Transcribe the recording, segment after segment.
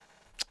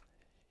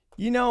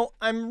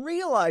I'm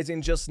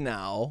realizing just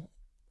now,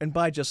 and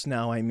by just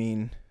now I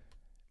mean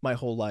my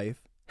whole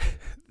life,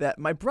 that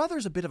my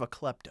brother's a bit of a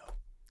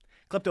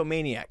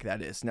kleptomaniac,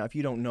 that is. Now, if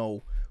you don't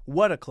know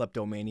what a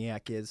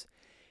kleptomaniac is,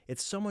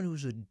 it's someone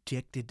who's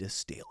addicted to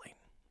stealing,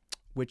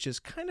 which is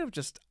kind of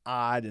just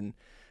odd and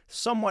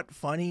somewhat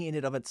funny in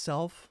and of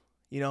itself.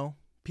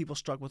 People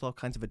struggle with all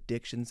kinds of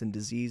addictions and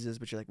diseases,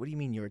 but you're like, what do you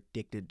mean you're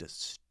addicted to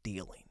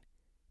stealing?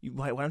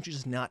 Why don't you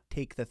just not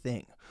take the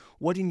thing?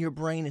 What in your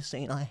brain is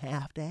saying, I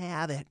have to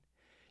have it?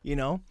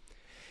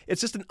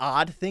 It's just an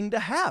odd thing to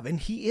have, and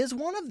he is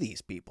one of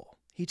these people.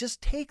 He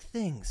just takes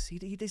things.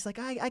 He's like,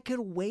 I could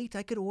wait,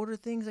 I could order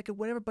things, I could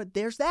whatever, but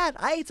there's that.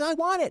 I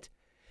want it.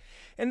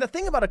 And the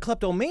thing about a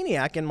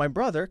kleptomaniac and my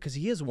brother, because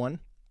he is one,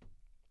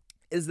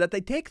 is that they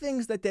take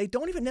things that they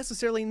don't even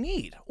necessarily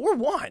need or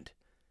want.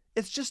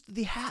 It's just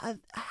I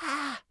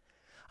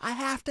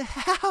have to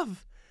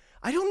have.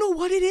 I don't know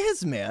what it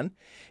is, man.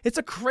 It's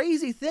a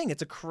crazy thing.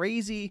 It's a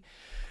crazy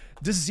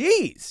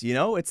disease,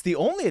 It's the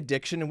only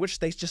addiction in which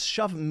they just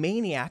shove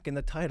maniac in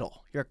the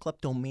title. You're a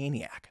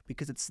kleptomaniac,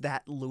 because it's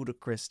that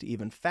ludicrous to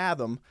even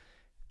fathom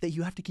that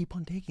you have to keep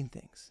on taking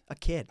things. A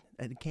kid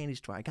at a candy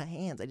store. I got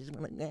hands. I just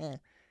want to,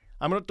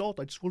 I'm an adult.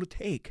 I just want to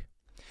take.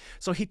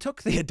 So he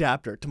took the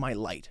adapter to my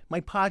light,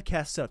 my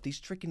podcast setup, these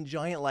freaking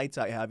giant lights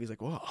I have. He's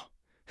like, whoa.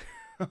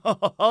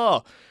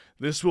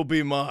 This will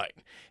be mine.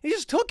 And he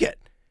just took it.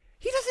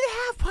 He doesn't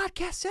have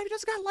podcast set. He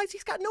doesn't got lights.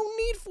 He's got no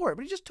need for it.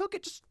 But he just took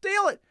it. Just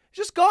steal it. It's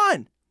just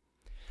gone.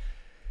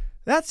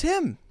 That's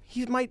him.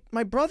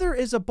 My brother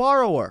is a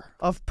borrower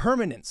of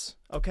permanence.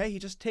 Okay? He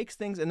just takes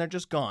things and they're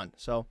just gone.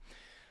 So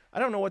I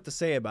don't know what to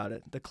say about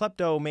it. The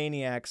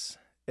kleptomaniacs,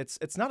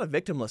 it's not a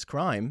victimless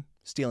crime,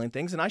 stealing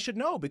things. And I should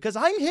know because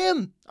I'm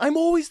him. I'm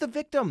always the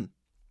victim.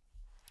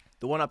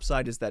 The one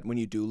upside is that when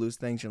you do lose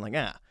things, you're like,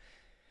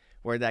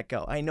 where'd that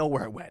go? I know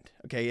where it went.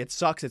 Okay, it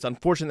sucks. It's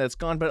unfortunate that it's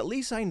gone, but at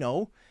least I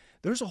know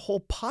there's a whole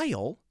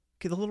pile.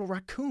 Okay, the little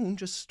raccoon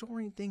just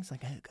storing things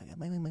like,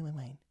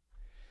 mine.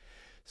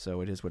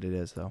 So it is what it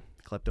is, though.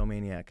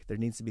 Kleptomaniac. There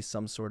needs to be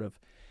some sort of,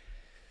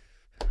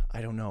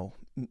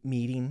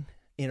 meeting,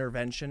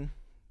 intervention.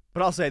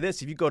 But I'll say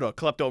this, if you go to a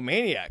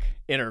kleptomaniac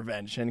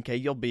intervention, okay,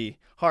 you'll be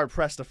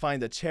hard-pressed to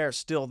find the chair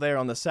still there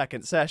on the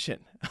second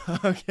session,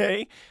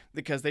 okay?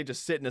 Because they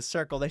just sit in a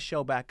circle, they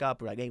show back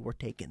up, we're like, hey, we're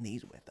taking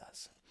these with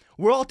us.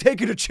 We're all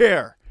taking a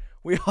chair.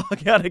 We all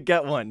gotta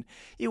get one.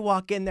 You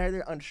walk in there,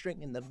 they're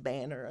unstringing the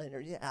banner.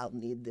 I'll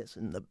need this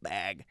in the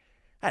bag.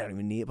 I don't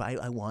even need it, but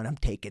I'm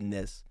taking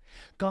this.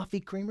 Coffee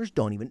creamers,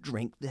 don't even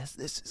drink this.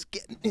 This is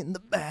getting in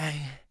the bag.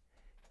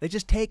 They're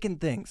just taking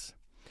things.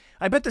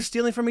 I bet they're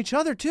stealing from each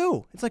other,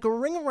 too. It's like a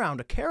ring around,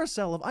 a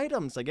carousel of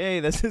items. Like, hey,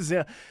 this is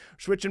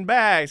switching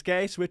bags,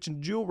 okay? Switching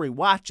jewelry,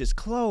 watches,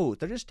 clothes.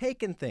 They're just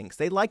taking things.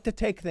 They like to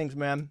take things,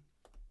 man.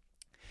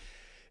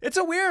 It's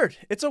a weird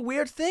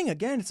thing.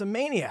 Again, it's a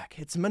maniac.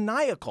 It's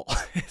maniacal.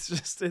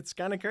 It's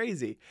kind of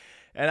crazy.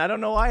 And I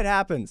don't know why it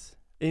happens.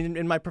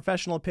 In my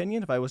professional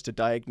opinion, if I was to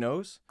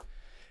diagnose,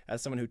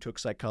 as someone who took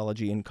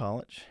psychology in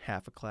college,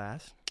 half a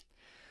class,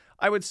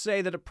 I would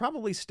say that it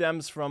probably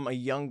stems from a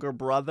younger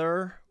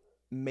brother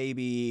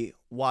maybe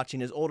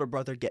watching his older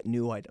brother get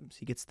new items.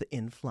 He gets the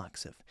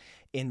influx of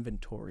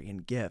inventory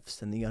and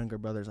gifts, and the younger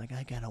brother's like,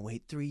 I gotta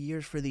wait 3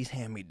 years for these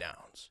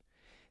hand-me-downs.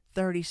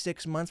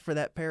 36 months for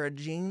that pair of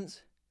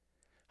jeans?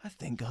 I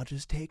think I'll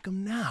just take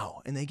them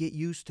now. And they get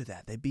used to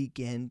that. They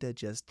begin to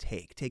just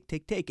take.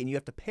 And you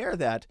have to pair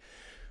that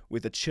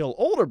with a chill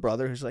older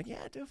brother who's like,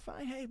 yeah, do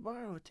fine. Hey,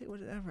 borrow it,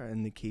 whatever.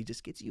 And the kid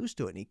just gets used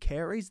to it. And he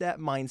carries that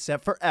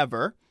mindset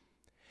forever.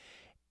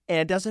 And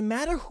it doesn't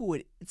matter who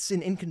it's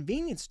an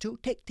inconvenience to.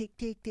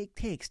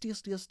 Take.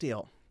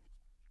 Steal.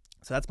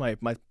 So that's my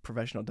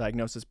professional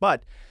diagnosis.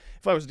 But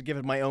if I was to give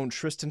it my own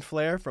Tristan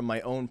flair from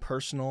my own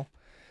personal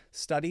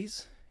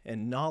studies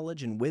and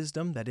knowledge and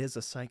wisdom that is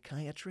a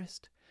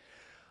psychiatrist,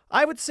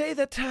 I would say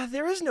that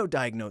there is no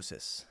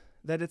diagnosis,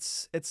 that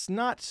it's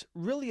not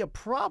really a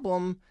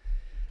problem,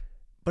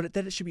 but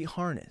that it should be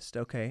harnessed,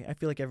 okay? I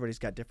feel like everybody's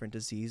got different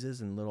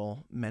diseases and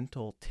little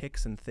mental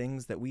tics and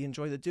things that we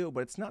enjoy to do,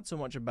 but it's not so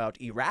much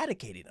about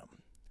eradicating them.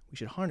 We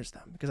should harness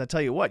them. Because I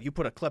tell you what, you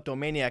put a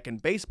kleptomaniac in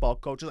baseball,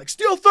 coach is like,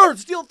 steal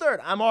third.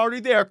 I'm already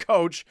there,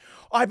 coach.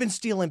 I've been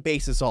stealing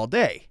bases all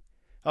day,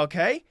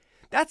 okay?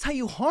 That's how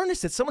you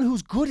harness it. Someone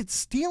who's good at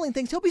stealing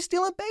things, he'll be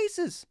stealing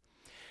bases.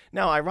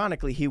 Now,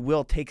 ironically, he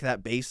will take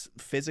that base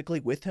physically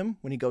with him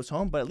when he goes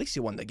home, but at least he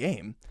won the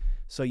game.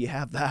 So you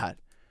have that.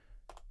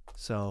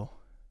 So.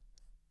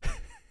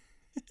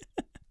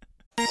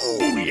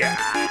 Oh, yeah.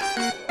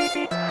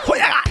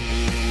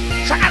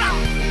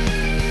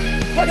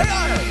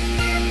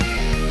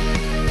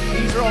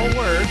 These are all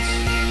words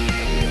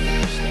that we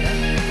understand.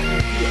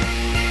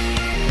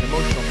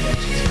 Emotional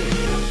connections.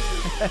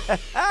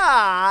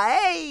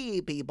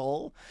 Hey,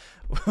 people.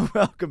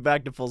 Welcome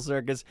back to Full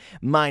Circus.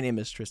 My name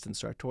is Tristan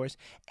Sartoris.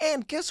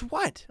 And guess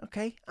what?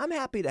 Okay, I'm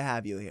happy to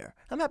have you here.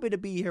 I'm happy to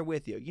be here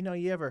with you. You know,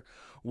 you ever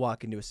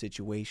walk into a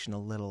situation, a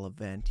little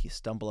event, you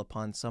stumble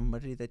upon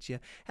somebody that you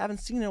haven't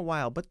seen in a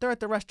while, but they're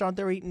at the restaurant,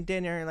 they're eating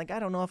dinner, and like, I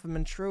don't know if I'm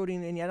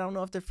intruding, and I don't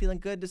know if they're feeling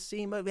good to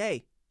see me, but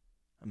hey,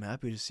 I'm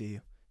happy to see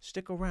you.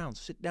 Stick around,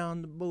 sit down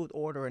in the booth,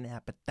 order an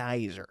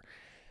appetizer.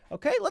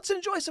 Okay, let's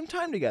enjoy some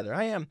time together.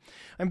 I'm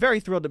very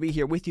thrilled to be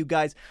here with you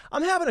guys.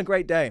 I'm having a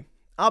great day.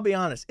 I'll be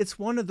honest. It's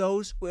one of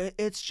those where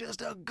it's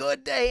just a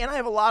good day, and I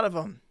have a lot of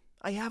them.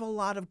 I have a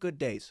lot of good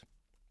days.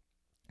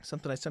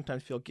 Something I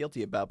sometimes feel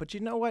guilty about. But you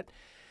know what?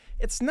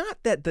 It's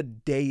not that the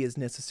day is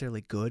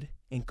necessarily good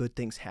and good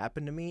things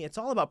happen to me. It's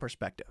all about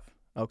perspective,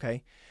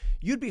 okay?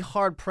 You'd be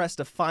hard-pressed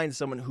to find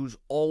someone who's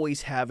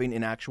always having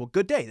an actual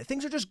good day. The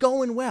things are just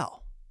going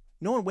well.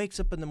 No one wakes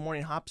up in the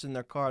morning, hops in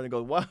their car, and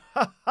goes,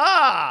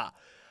 "Wah-ha-ha!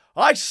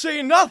 I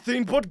see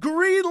nothing but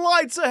green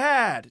lights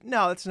ahead."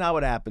 No, that's not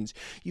what happens.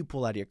 You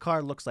pull out of your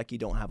car, looks like you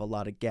don't have a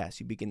lot of gas.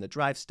 You begin to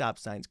drive, stop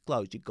signs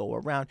closed. You go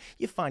around,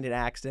 you find an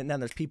accident, and then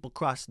there's people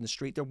crossing the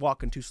street. They're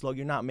walking too slow.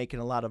 You're not making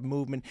a lot of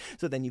movement.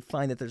 So then you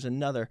find that there's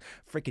another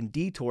freaking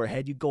detour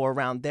ahead. You go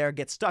around there,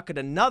 get stuck at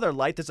another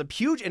light. There's a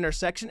huge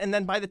intersection, and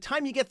then by the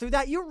time you get through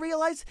that, you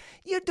realize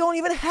you don't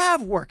even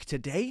have work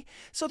today.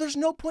 So there's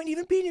no point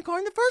even being in your car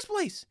in the first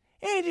place.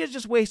 And you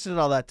just wasted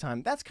all that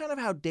time. That's kind of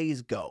how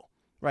days go,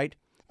 right?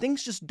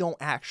 Things just don't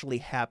actually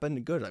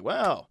happen good. Like,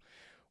 well,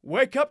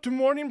 wake up to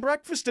morning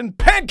breakfast and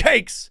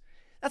pancakes.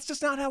 That's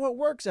just not how it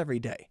works every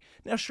day.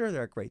 Now, sure,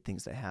 there are great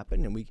things that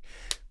happen, and we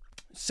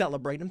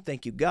celebrate them,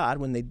 thank you God,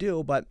 when they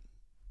do, but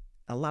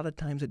a lot of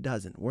times it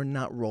doesn't. We're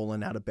not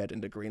rolling out of bed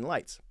into green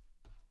lights.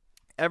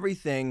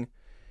 Everything,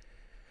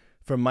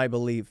 from my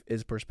belief,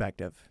 is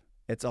perspective.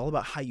 It's all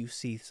about how you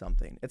see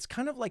something. It's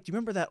kind of like, do you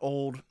remember that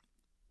old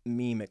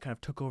meme? It kind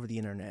of took over the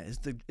internet.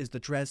 Is the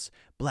dress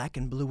black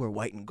and blue or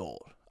white and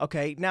gold?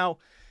 Okay, now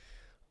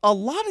a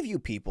lot of you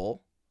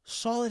people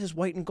saw it as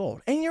white and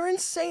gold, and you're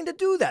insane to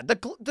do that.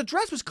 The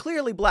dress was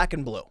clearly black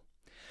and blue,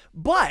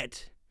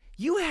 but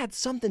you had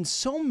something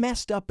so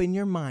messed up in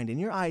your mind, in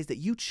your eyes, that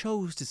you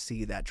chose to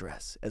see that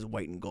dress as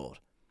white and gold.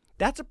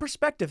 That's a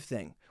perspective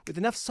thing. With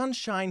enough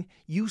sunshine,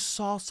 you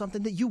saw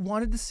something that you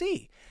wanted to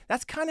see.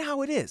 That's kind of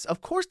how it is.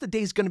 Of course, the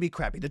day's going to be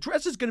crappy. The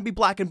dress is going to be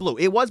black and blue.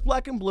 It was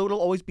black and blue.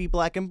 It'll always be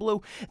black and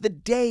blue. The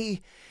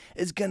day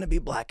is going to be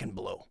black and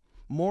blue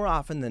more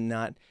often than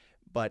not.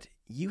 But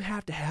you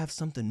have to have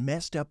something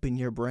messed up in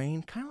your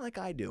brain, kind of like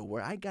I do,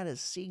 where I got to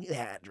see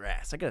that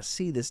dress. I got to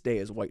see this day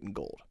as white and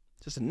gold.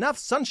 Just enough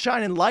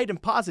sunshine and light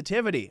and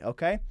positivity,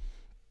 okay?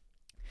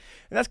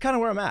 And that's kind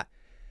of where I'm at.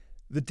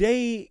 The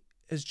day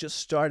has just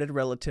started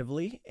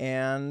relatively,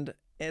 and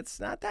it's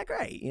not that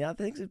great. You know,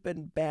 things have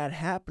been bad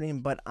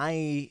happening, but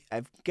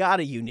I've got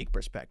a unique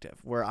perspective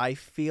where I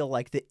feel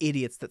like the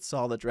idiots that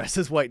saw the dress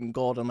as white and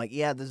gold. I'm like,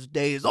 yeah, this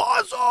day is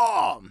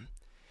awesome.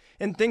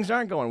 And things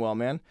aren't going well,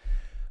 man.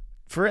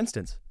 For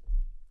instance,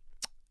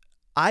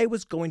 I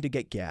was going to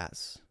get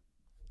gas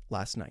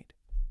last night,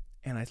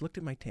 and I looked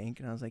at my tank,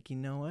 and I was like, you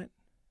know what?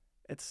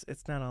 It's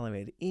not all the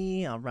way to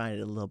E. I'll ride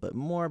it a little bit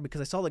more because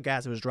I saw the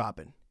gas was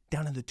dropping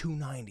down in the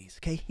 290s,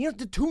 okay? You know,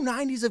 the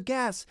 290s of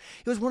gas.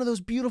 It was one of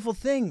those beautiful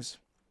things.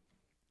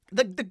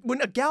 When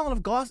a gallon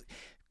of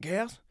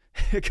gas,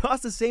 it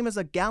costs the same as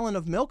a gallon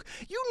of milk,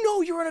 you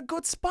know you're in a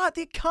good spot.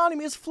 The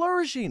economy is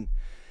flourishing.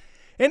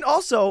 And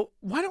also,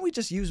 why don't we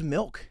just use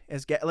milk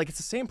as gas? Like, it's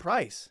the same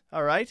price,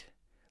 all right?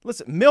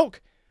 Listen,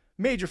 milk,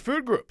 major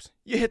food groups.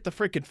 You hit the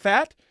freaking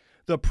fat,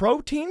 the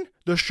protein,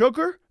 the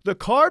sugar, the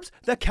carbs,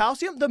 the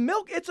calcium, the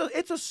milk.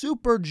 It's a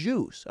super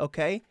juice,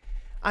 okay?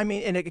 I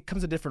mean, and it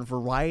comes a different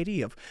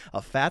variety of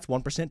fats,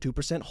 1%,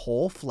 2%,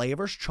 whole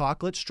flavors,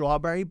 chocolate,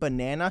 strawberry,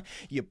 banana.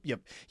 You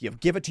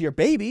give it to your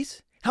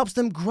babies, helps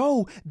them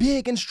grow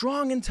big and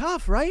strong and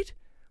tough, right?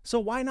 So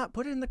why not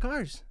put it in the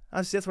cars?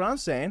 That's what I'm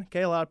saying.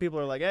 Okay, a lot of people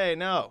are like, hey,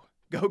 no,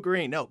 go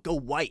green. No, go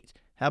white.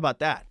 How about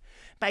that?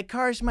 My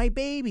car's my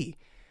baby.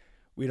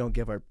 We don't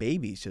give our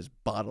babies just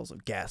bottles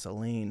of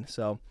gasoline.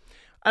 So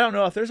I don't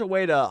know if there's a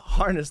way to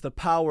harness the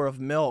power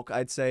of milk.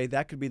 I'd say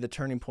that could be the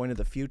turning point of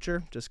the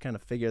future. Just kind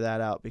of figure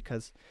that out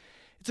because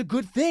it's a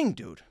good thing,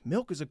 dude.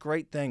 Milk is a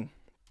great thing.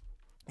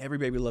 Every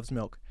baby loves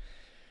milk.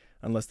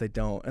 Unless they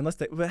don't.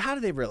 But how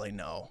do they really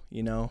know?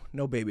 You know,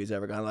 no baby's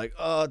ever gone like,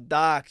 oh,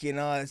 doc, you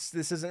know,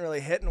 this isn't really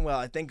hitting well.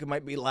 I think it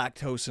might be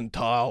lactose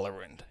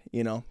intolerant.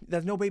 You know,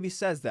 no baby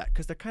says that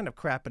because they're kind of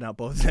crapping out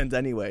both ends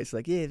anyways.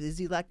 Like, yeah, is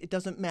he it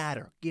doesn't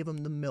matter. Give him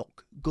the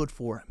milk. Good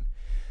for him.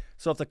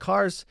 So if the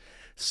car's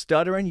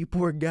stuttering, you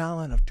pour a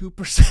gallon of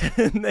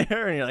 2% in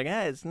there, and you're like,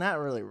 hey, it's not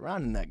really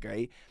running that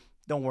great.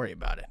 Don't worry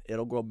about it.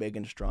 It'll grow big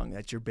and strong.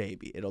 That's your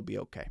baby. It'll be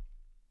okay.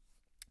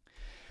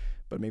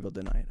 But maybe I'll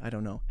deny it. I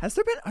don't know.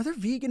 Are there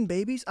vegan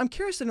babies? I'm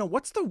curious to know,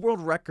 what's the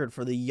world record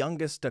for the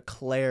youngest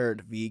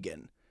declared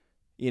vegan?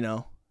 You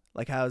know,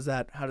 like how does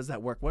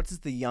that work? What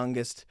is the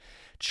youngest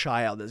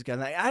child that's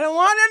gonna like, I don't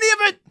want any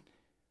of it.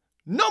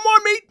 No more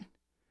meat.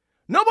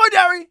 No more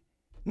dairy.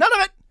 None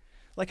of it.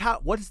 Like I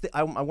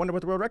wonder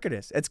what the world record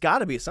is. It's got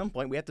to be at some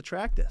point. We have to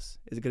track this.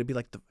 Is it going to be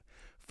like the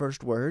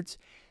First words,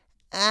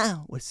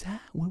 what's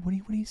that? What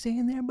are you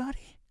saying there,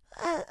 buddy?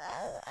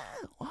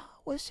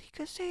 What's he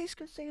gonna say? He's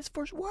gonna say his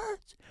first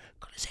words.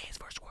 Let's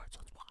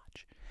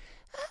watch.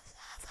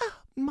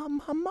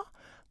 Mama,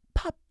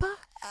 Papa,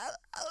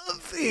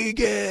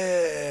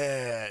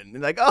 vegan.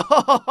 And like,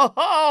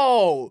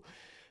 oh,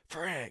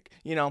 frick,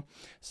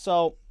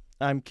 So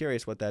I'm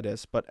curious what that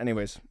is. But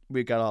anyways,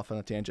 we got off on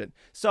a tangent.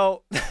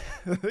 So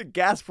the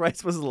gas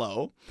price was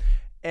low,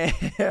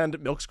 and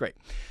milk's great.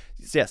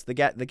 Yes, the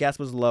gas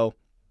was low.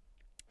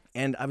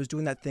 And I was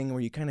doing that thing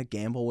where you kind of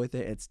gamble with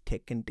it. It's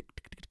ticking.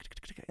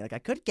 Like, I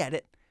could get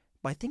it,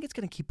 but I think it's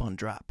going to keep on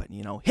dropping,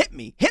 Hit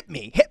me.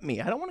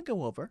 I don't want to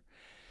go over.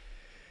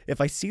 If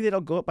I see that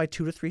it'll go up by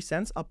 2 to 3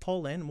 cents, I'll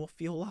pull in and we'll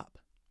fuel up.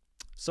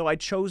 So I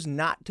chose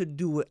not to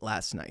do it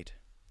last night.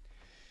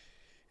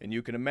 And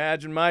you can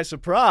imagine my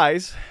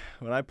surprise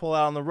when I pull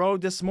out on the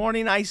road this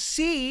morning. I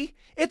see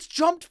it's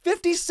jumped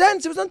 50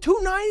 cents. It was on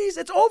 $2.90s.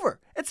 It's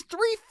over. It's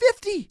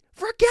 $3.50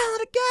 for a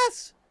gallon of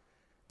gas.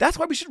 That's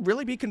why we should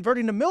really be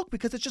converting to milk,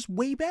 because it's just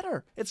way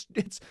better. It's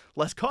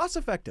less cost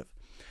effective.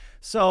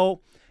 So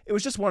it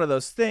was just one of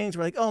those things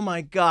where, like, oh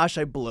my gosh,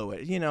 I blew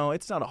it.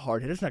 It's not a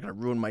hard hit. It's not going to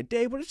ruin my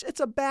day, but it's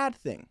a bad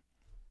thing.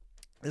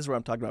 This is where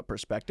I'm talking about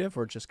perspective,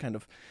 or just kind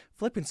of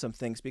flipping some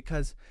things,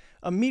 because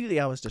immediately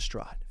I was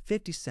distraught.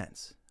 50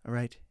 cents, all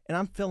right? And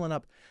I'm filling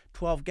up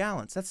 12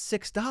 gallons. That's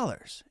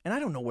 $6. And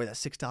I don't know where that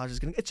 $6 is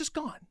going to go. It's just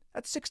gone.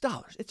 That's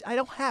 $6. I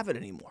don't have it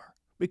anymore,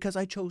 because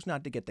I chose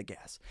not to get the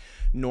gas.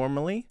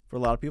 Normally, for a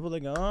lot of people, they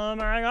go, oh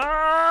my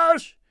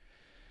gosh.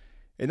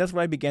 And that's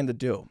what I began to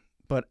do.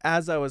 But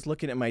as I was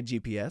looking at my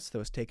GPS that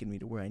was taking me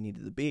to where I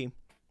needed to be,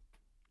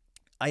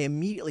 I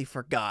immediately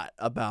forgot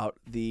about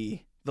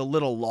the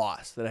little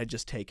loss that I'd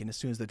just taken as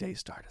soon as the day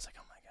started. I was like,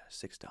 oh my gosh,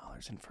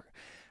 $6. And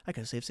I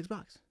could have saved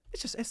 $6.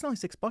 It's only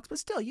 $6, but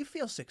still, you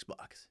feel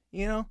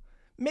 $6,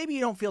 Maybe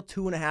you don't feel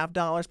 $2.50,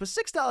 but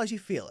 $6, you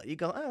feel it. You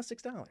go,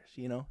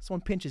 $6,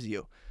 Someone pinches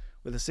you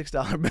with a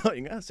 $6 bill,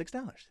 you go,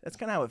 $6. That's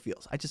kind of how it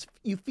feels.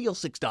 You feel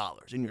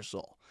 $6 in your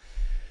soul.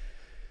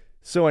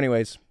 So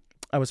anyways,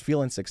 I was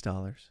feeling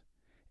 $6,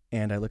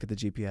 and I look at the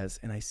GPS,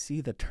 and I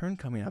see the turn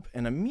coming up,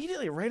 and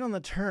immediately right on the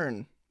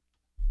turn,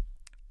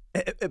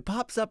 it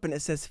pops up, and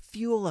it says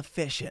fuel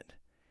efficient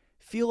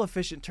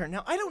turn.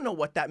 Now, I don't know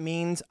what that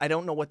means. I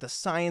don't know what the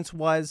science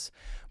was,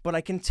 but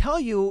I can tell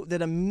you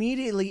that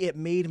immediately it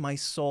made my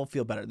soul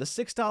feel better. The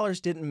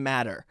 $6 didn't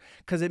matter,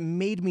 because it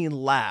made me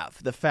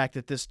laugh, the fact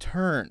that this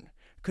turn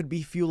could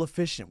be fuel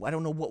efficient. I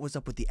don't know what was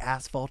up with the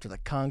asphalt or the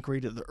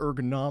concrete or the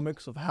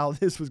ergonomics of how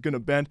this was going to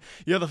bend.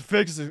 The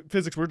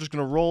physics were just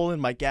going to roll in.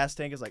 My gas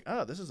tank is like,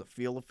 oh, this is a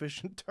fuel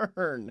efficient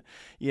turn,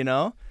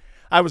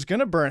 I was going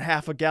to burn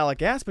half a gallon of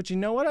gas, but you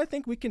know what? I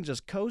think we can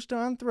just coast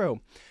on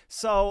through.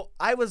 So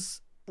I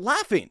was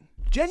laughing,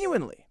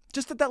 genuinely,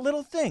 just at that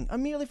little thing. I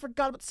immediately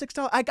forgot about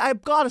 $6. I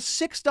got a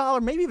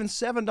 $6, maybe even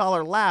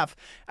 $7 laugh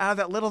out of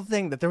that little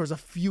thing, that there was a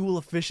fuel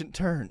efficient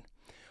turn.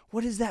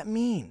 What does that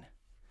mean?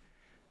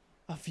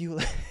 A fuel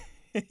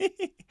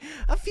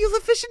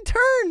efficient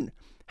turn.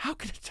 How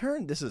can it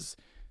turn? This is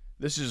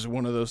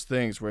one of those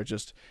things where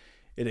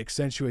it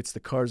accentuates the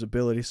car's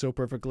ability so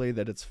perfectly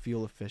that it's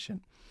fuel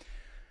efficient.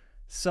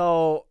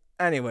 So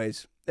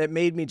anyways, it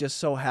made me just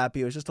so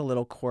happy. It was just a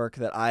little quirk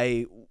that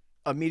I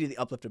immediately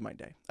uplifted my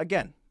day.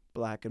 Again,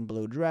 black and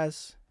blue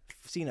dress,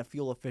 seen a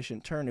fuel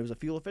efficient turn. It was a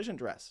fuel efficient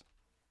dress.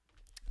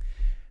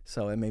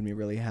 So it made me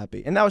really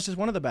happy. And that was just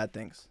one of the bad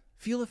things.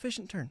 Fuel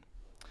efficient turn.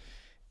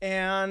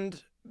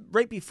 And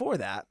right before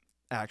that,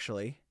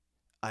 actually,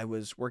 I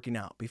was working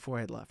out before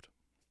I had left.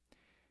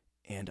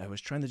 And I was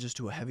trying to just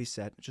do a heavy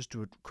set, just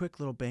do a quick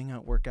little bang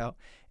out workout.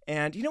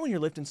 And when you're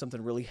lifting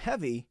something really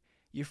heavy,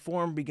 your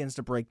form begins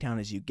to break down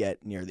as you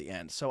get near the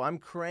end. So I'm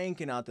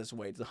cranking out this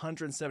weight. It's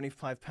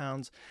 175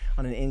 pounds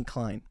on an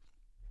incline.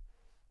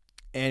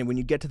 And when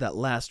you get to that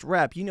last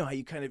rep, you know how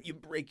you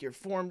break your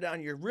form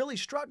down. You're really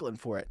struggling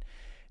for it.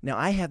 Now,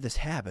 I have this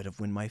habit of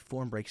when my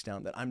form breaks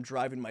down that I'm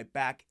driving my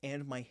back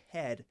and my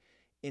head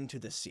into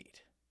the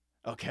seat.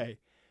 Okay?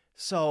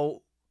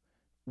 So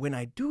when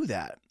I do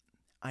that,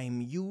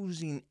 I'm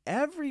using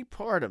every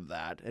part of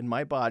that in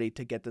my body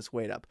to get this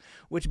weight up,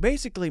 which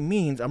basically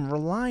means I'm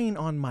relying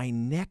on my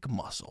neck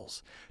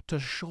muscles to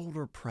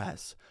shoulder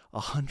press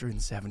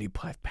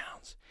 175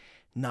 pounds.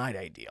 Not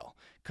ideal,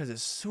 because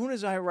as soon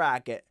as I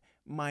rack it,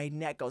 my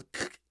neck goes,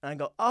 and I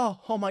go,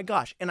 oh my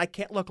gosh, and I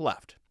can't look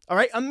left. All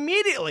right,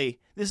 immediately,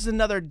 this is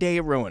another day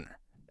ruiner.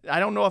 I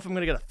don't know if I'm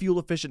going to get a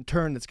fuel-efficient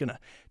turn that's going to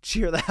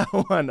cheer that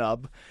one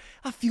up.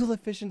 A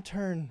fuel-efficient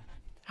turn.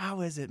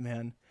 How is it,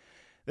 man?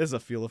 This is a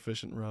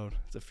fuel-efficient road.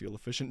 It's a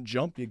fuel-efficient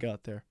jump you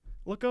got there.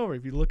 Look over.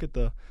 If you look at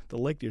the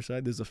lake to your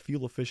side, there's a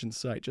fuel-efficient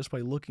site. Just by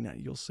looking at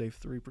it, you'll save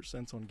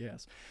 3% on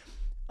gas.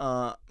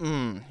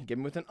 Give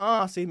me with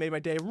an see, made my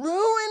day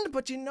ruined,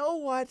 but you know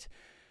what?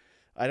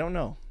 I don't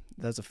know.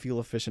 That's a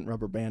fuel-efficient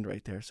rubber band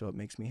right there, so it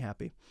makes me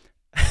happy.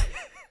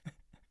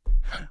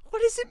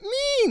 What does it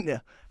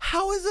mean?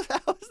 How is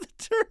the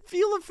term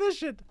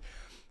fuel-efficient?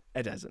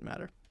 It doesn't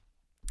matter.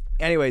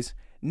 Anyways,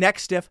 neck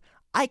stiff.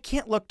 I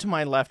can't look to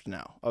my left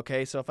now,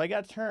 okay? So if I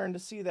got turned to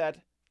see that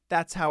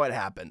That's how it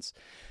happens.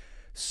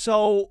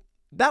 So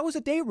that was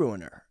a day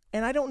ruiner.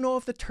 And I don't know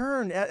if the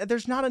turn,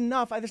 there's not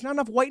enough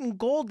white and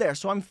gold there.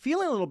 So I'm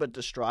feeling a little bit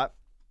distraught.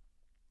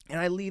 And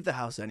I leave the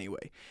house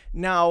anyway.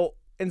 Now,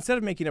 instead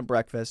of making a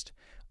breakfast,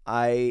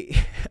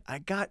 I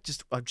got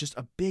just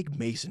a big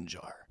mason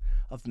jar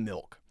of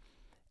milk.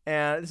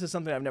 And this is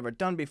something I've never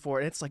done before.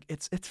 And it's like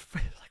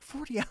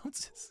 40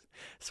 ounces.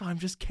 So I'm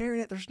just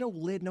carrying it. There's no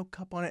lid, no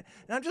cup on it.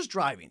 And I'm just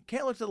driving.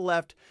 Can't look to the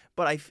left,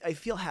 but I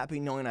feel happy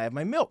knowing I have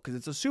my milk because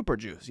it's a super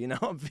juice. You know,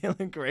 I'm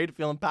feeling great,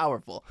 feeling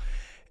powerful.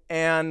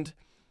 And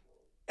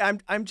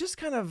I'm just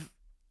kind of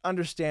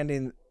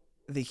understanding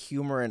the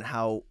humor and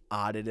how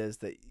odd it is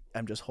that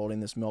I'm just holding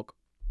this milk.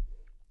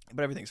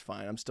 But everything's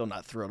fine. I'm still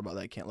not thrilled about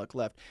that. I can't look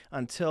left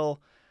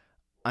until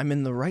I'm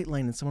in the right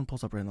lane and someone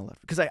pulls up right in the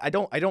left. Because I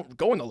don't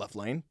go in the left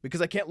lane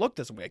because I can't look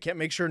this way. I can't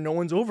make sure no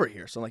one's over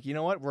here. So I'm like, you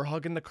know what? We're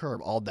hugging the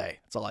curb all day.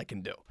 That's all I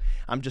can do.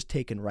 I'm just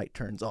taking right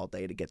turns all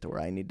day to get to where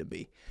I need to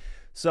be.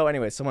 So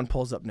anyway, someone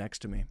pulls up next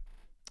to me.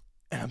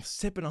 And I'm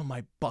sipping on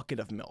my bucket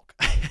of milk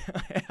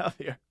I have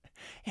here.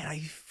 And I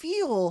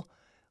feel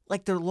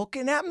like they're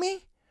looking at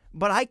me,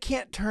 but I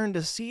can't turn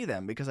to see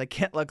them because I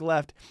can't look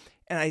left.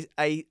 And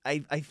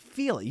I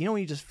feel it. You know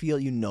when you just feel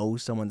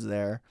someone's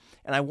there?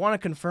 And I want to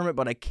confirm it,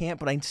 but I can't.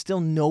 But I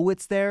still know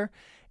it's there.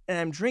 And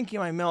I'm drinking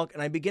my milk,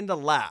 and I begin to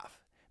laugh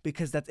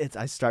because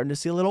I'm starting to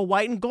see a little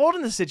white and gold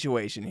in the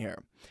situation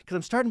here. Because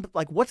I'm starting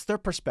like, what's their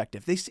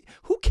perspective? They see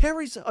who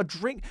carries a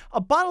drink, a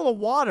bottle of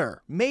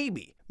water,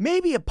 maybe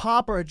a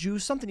pop or a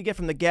juice, something you get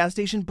from the gas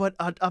station, but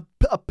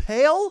a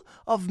pail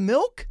of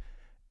milk.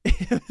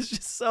 It was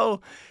just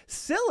so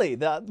silly.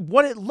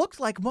 What it looked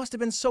like must have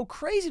been so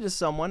crazy to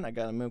someone. I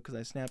got to move because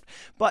I snapped.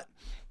 But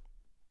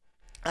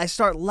I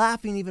start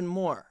laughing even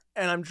more.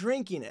 And I'm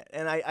drinking it.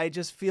 And I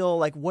just feel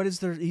like, what is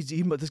there?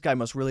 This guy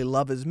must really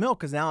love his milk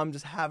because now I'm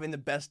just having the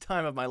best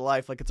time of my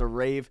life. Like it's a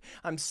rave.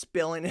 I'm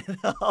spilling it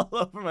all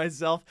over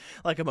myself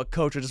like I'm a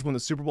coach. I just won the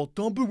Super Bowl.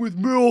 Dump it with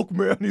milk,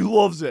 man. He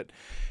loves it.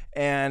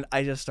 And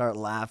I just start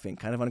laughing,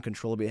 kind of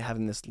uncontrollably,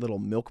 having this little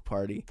milk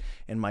party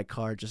in my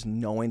car, just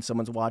knowing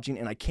someone's watching.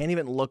 And I can't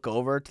even look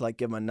over to like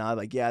give them a nod,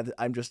 like, yeah,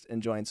 I'm just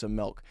enjoying some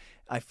milk.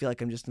 I feel like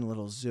I'm just in a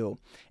little zoo.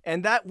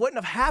 And that wouldn't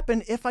have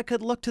happened if I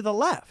could look to the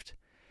left.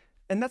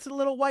 And that's a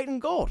little white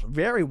and gold.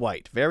 Very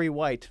white.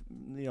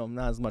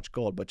 Not as much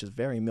gold, but just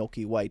very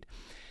milky white.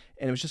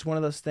 And it was just one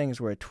of those things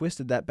where it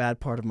twisted that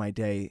bad part of my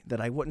day that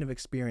I wouldn't have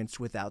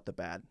experienced without the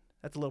bad.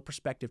 That's a little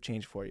perspective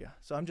change for you.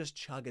 So I'm just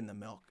chugging the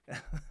milk.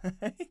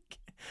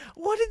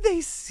 What did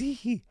they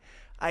see?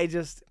 You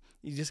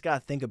just got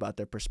to think about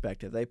their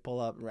perspective. They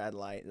pull up, red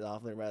light,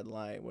 off the red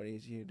light. What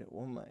is you do?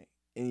 Oh my.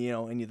 And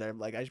you're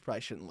like, I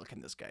probably shouldn't look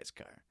in this guy's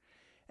car.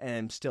 And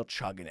I'm still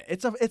chugging it.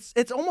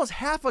 It's almost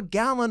half a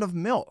gallon of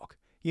milk.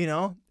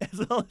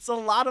 It's a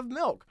lot of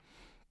milk.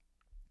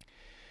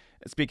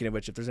 And speaking of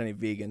which, if there's any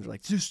vegans,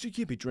 like, you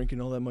can't be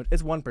drinking all that much.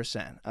 It's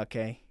 1%,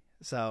 okay?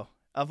 So,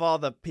 of all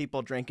the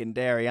people drinking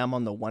dairy, I'm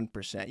on the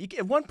 1%. You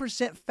get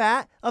 1%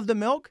 fat of the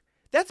milk,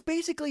 that's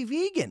basically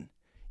vegan.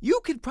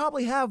 You could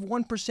probably have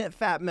 1%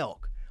 fat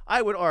milk.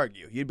 I would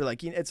argue. You'd be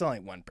like, it's only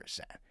 1%.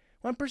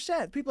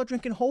 1%. People are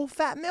drinking whole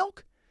fat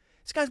milk.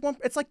 This guy's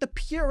it's like the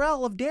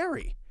Purell of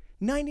dairy.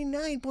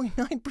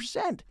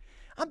 99.9%.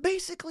 I'm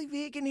basically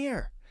vegan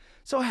here.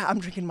 So I'm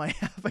drinking my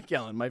half a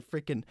gallon, my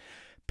freaking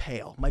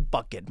pail, my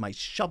bucket, my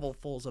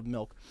shovelfuls of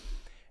milk.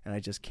 And I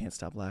just can't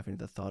stop laughing at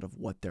the thought of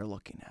what they're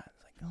looking at.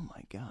 It's like, oh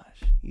my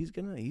gosh, he's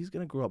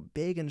gonna grow up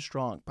big and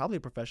strong, probably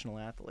a professional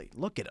athlete.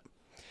 Look at him.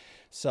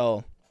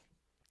 So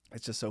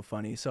it's just so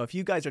funny. So if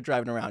you guys are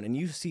driving around and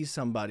you see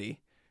somebody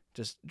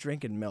just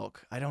drinking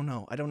milk, I don't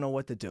know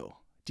what to do.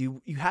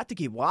 You have to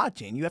keep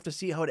watching. You have to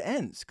see how it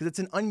ends because it's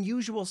an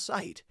unusual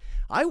sight.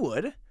 I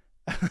would.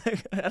 I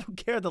don't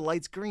care. The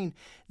light's green.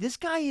 This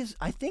guy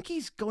I think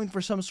he's going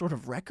for some sort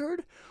of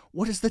record.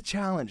 What is the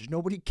challenge?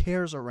 Nobody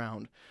cares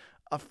around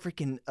a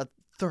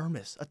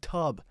thermos, a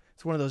tub.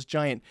 It's one of those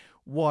giant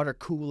water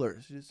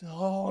coolers.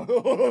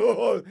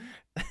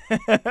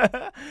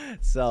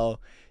 So,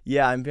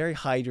 yeah, I'm very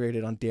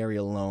hydrated on dairy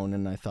alone.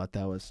 And I thought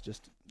it was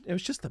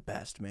just the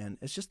best, man.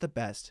 It's just the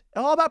best.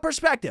 All about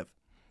perspective.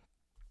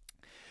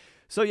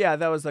 So yeah,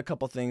 that was a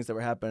couple things that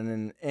were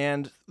happening,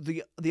 and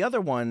the other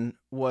one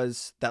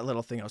was that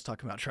little thing I was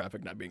talking about,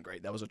 traffic not being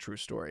great. That was a true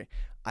story.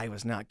 I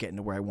was not getting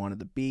to where I wanted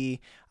to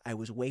be. I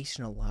was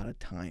wasting a lot of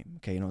time.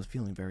 Okay, I was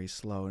feeling very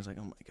slow. I was like,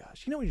 oh my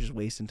gosh, when you're just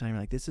wasting time. You're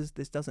like, this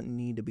doesn't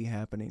need to be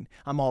happening.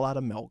 I'm all out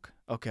of milk.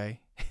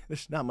 Okay,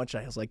 there's not much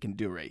else I can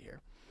do right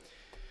here.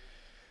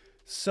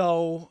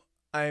 So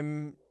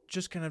I'm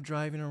just kind of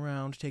driving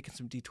around, taking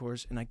some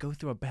detours, and I go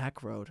through a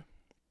back road,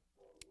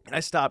 and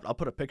I stopped. I'll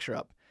put a picture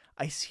up.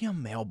 I see a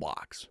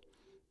mailbox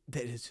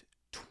that is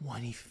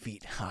 20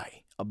 feet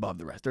high above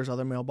the rest. There's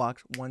other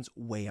mailbox, one's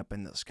way up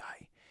in the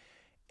sky.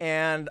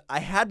 And I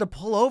had to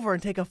pull over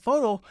and take a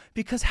photo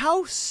because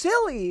how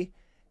silly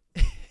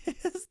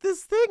is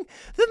this thing?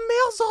 The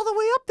mail's all the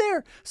way up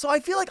there. So I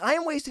feel like I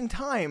am wasting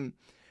time.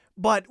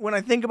 But when I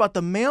think about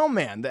the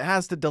mailman that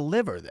has to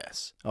deliver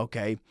this,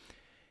 okay,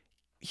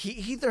 he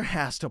either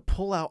has to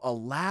pull out a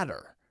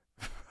ladder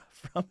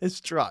from his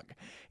truck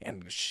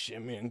and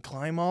shimmy and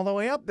climb all the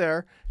way up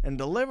there and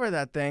deliver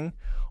that thing,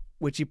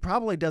 which he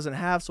probably doesn't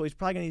have. So he's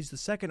probably going to use the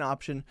second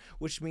option,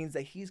 which means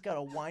that he's got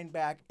to wind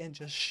back and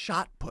just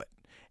shot put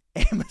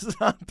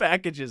Amazon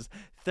packages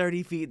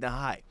 30 feet in the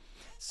high.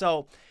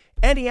 So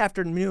any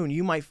afternoon,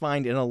 you might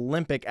find an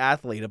Olympic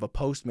athlete of a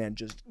postman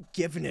just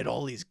giving it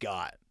all he's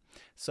got.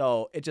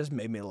 So it just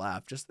made me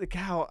laugh. Just like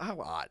how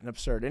odd and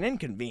absurd and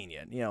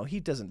inconvenient. You know, he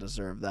doesn't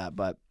deserve that.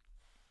 But,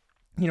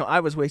 you know, I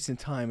was wasting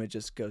time. It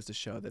just goes to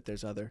show that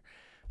there's other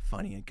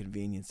funny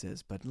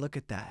inconveniences. But look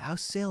at that. How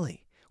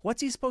silly.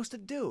 What's he supposed to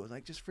do?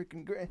 Like just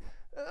freaking,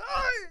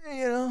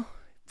 you know.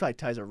 Probably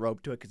ties a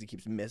rope to it because he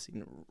keeps missing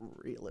and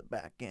reel it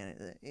back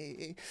in.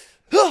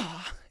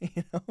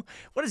 You know,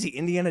 what is he,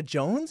 Indiana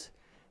Jones?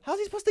 How's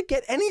he supposed to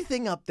get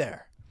anything up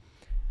there?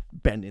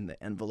 Bending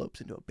the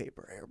envelopes into a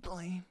paper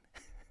airplane.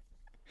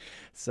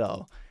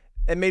 So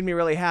it made me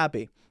really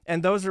happy.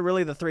 And those are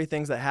really the three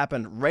things that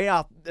happened right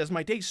off as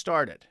my day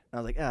started. I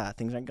was like,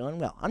 things aren't going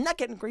well. I'm not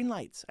getting green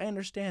lights. I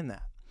understand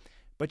that.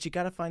 But you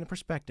got to find a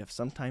perspective.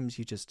 Sometimes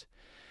you just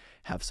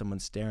have someone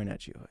staring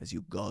at you as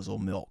you guzzle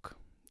milk.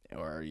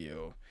 Or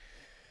you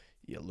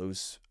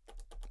lose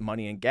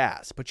money in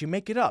gas, but you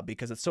make it up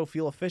because it's so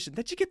fuel efficient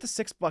that you get the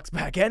 $6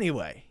 back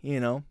anyway, you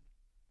know?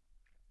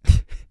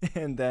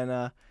 And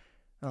then,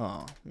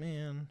 oh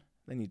man,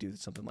 then you do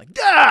something like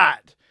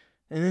that,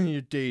 and then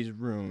your day's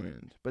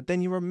ruined. But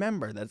then you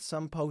remember that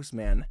some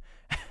postman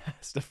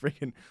has to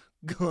freaking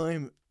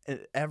climb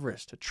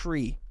Everest, a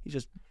tree. He's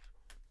just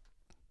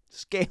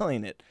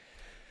scaling it.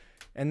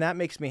 And that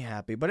makes me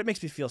happy, but it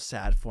makes me feel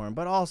sad for him.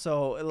 But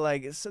also,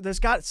 like, so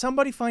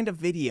somebody find a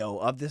video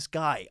of this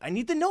guy. I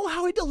need to know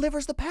how he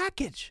delivers the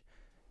package.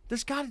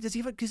 Does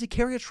he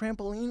carry a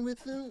trampoline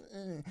with him?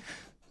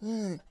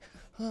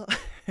 Oh,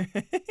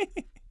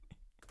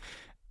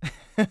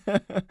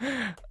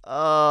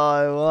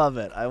 I love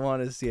it. I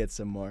want to see it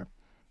some more.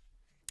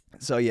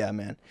 So yeah,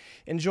 man,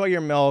 enjoy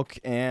your milk,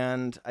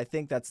 and I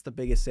think that's the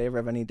biggest savor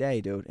of any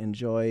day, dude.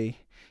 Enjoy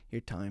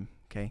your time,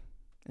 okay?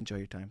 Enjoy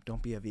your time.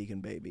 Don't be a vegan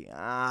baby.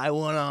 I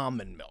want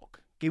almond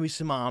milk. Give me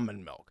some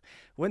almond milk.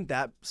 Wouldn't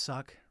that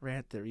suck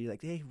right there? You're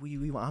like, hey,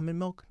 we want almond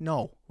milk?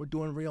 No, we're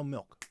doing real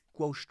milk.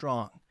 Grow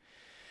strong.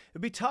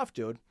 It'd be tough,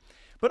 dude.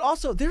 But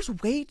also, there's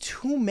way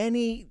too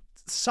many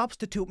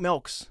substitute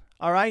milks.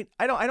 All right?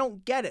 I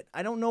don't get it.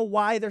 I don't know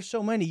why there's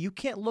so many. You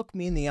can't look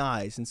me in the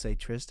eyes and say,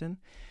 Tristan,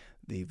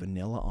 the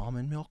vanilla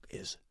almond milk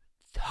is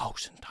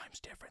 1,000 times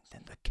different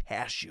than the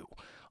cashew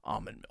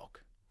almond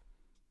milk.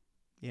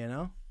 You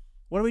know?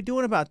 What are we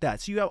doing about that?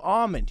 So you have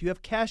almond, you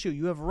have cashew,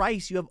 you have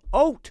rice, you have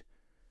oat.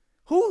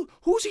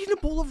 Who's eating a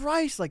bowl of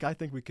rice? Like, I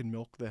think we can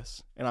milk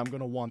this, and I'm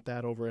going to want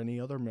that over any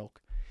other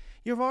milk.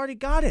 You've already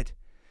got it.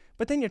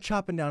 But then you're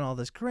chopping down all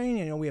this grain.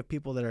 You know, we have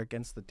people that are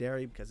against the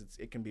dairy because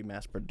it can be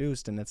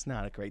mass-produced, and it's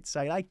not a great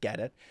sight. I get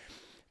it.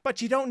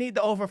 But you don't need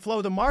to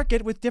overflow the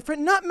market with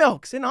different nut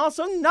milks. And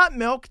also nut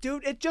milk,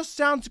 dude, it just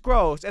sounds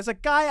gross. As a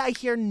guy, I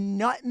hear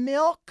nut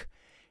milk,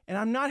 and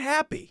I'm not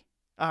happy.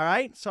 All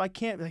right? So I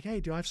can't be like, hey,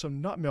 do I have some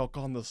nut milk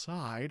on the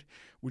side?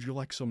 Would you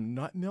like some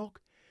nut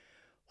milk?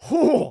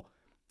 Whew,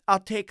 I'll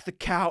take the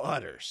cow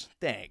udders.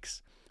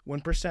 Thanks.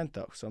 1%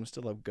 though, so I'm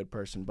still a good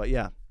person. But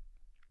yeah,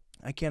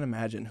 I can't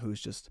imagine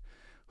who's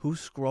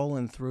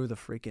scrolling through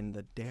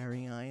the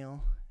dairy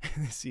aisle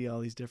and they see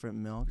all these different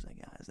milks. Like,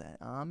 is that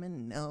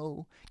almond?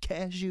 No.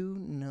 Cashew?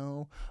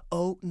 No.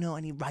 Oat? No. I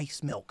need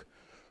rice milk.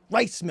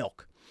 Rice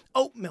milk.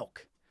 Oat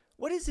milk.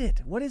 What is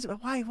it?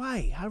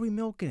 Why? How are we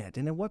milking it?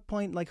 And at what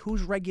point, like,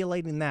 who's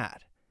regulating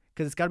that?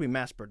 Because it's got to be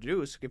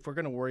mass-produced. If we're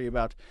going to worry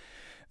about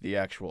the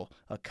actual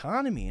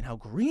economy and how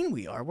green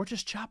we are, we're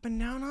just chopping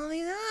down all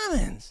these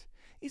almonds.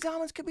 These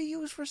almonds could be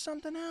used for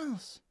something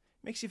else.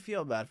 Makes you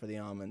feel bad for the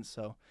almonds.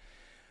 So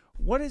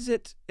what is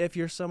it if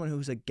you're someone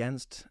who's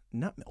against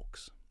nut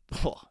milks?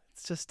 Oh,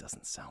 it just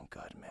doesn't sound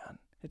good, man.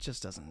 It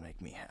just doesn't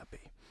make me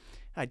happy.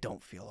 I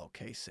don't feel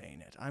okay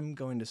saying it. I'm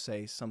going to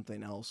say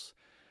something else.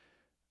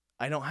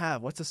 I don't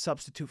have. What's a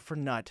substitute for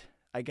nut?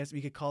 I guess we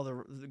could call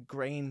the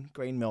grain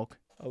milk,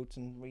 oats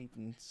and wheat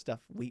and stuff,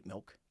 wheat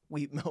milk.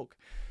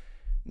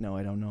 No,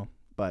 I don't know.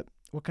 But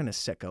what kind of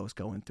sicko's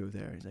going through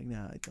there? He's like,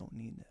 no, I don't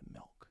need that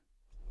milk.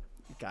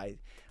 Guy,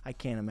 I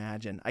can't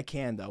imagine. I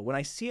can, though. When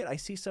I see it, I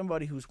see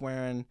somebody who's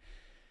wearing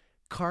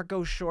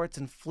cargo shorts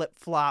and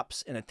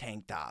flip-flops and a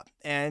tank top.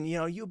 And, you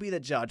know, you'll be the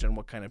judge on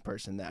what kind of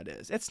person that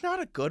is. It's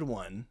not a good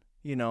one,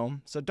 you know.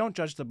 So don't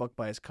judge the book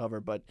by its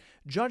cover, but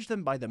judge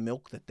them by the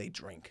milk that they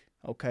drink,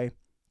 okay?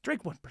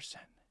 Drink 1%.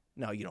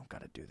 No, you don't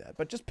got to do that.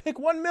 But just pick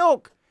one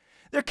milk.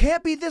 There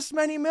can't be this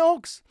many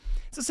milks.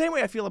 It's the same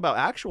way I feel about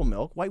actual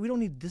milk. Why? We don't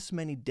need this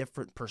many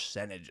different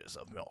percentages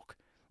of milk.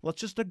 Let's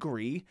just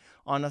agree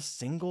on a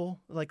single,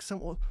 like,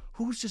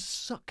 who's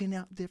just sucking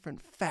out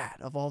different fat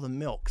of all the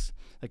milks.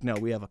 Like, no,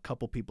 we have a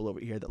couple people over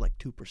here that like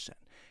 2%.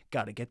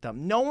 Got to get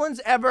them. No one's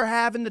ever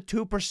having the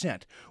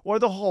 2% or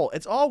the whole.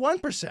 It's all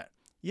 1%.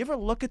 You ever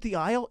look at the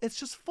aisle? It's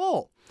just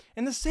full.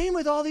 And the same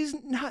with all these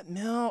nut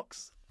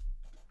milks.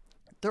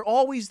 They're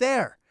always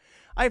there.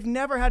 I've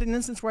never had an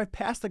instance where I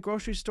passed the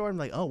grocery store and I'm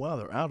like, oh, wow,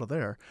 they're out of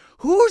there.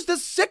 Who's the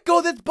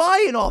sicko that's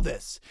buying all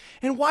this?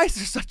 And why is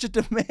there such a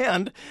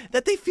demand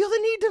that they feel the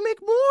need to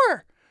make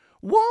more?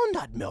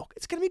 Walnut milk.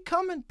 It's going to be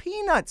coming.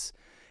 Peanuts.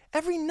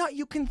 Every nut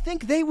you can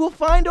think, they will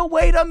find a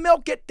way to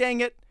milk it,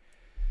 dang it.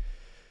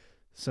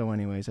 So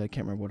anyways, I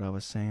can't remember what I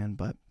was saying,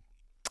 but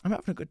I'm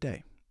having a good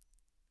day.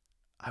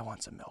 I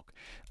want some milk.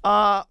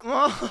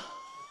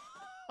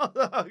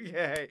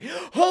 Okay.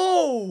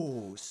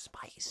 Oh,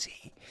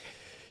 spicy.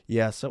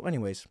 Yeah, so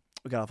anyways,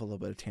 we got off a little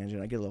bit of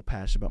tangent. I get a little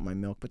passionate about my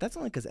milk, but that's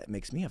only because it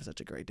makes me have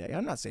such a great day.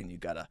 I'm not saying you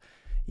gotta,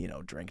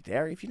 drink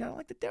dairy. If you don't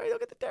like the dairy, don't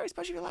get the dairy,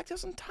 especially if you're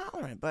lactose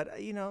intolerant. But,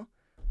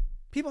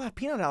 people have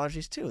peanut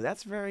allergies too.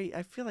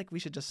 I feel like we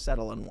should just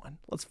settle in one.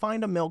 Let's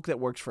find a milk that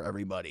works for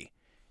everybody.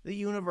 The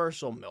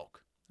universal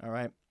milk. All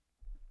right.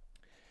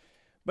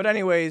 But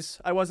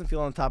anyways, I wasn't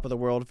feeling on top of the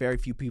world. Very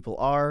few people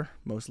are,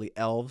 mostly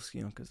elves,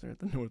 because they're at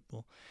the North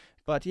Pole.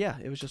 But yeah,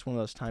 it was just one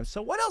of those times.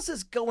 So what else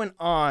is going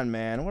on,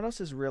 man? What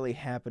else is really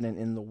happening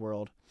in the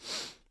world?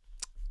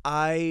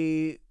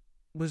 I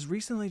was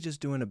recently just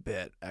doing a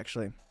bit,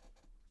 actually.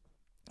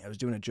 I was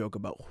doing a joke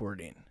about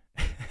hoarding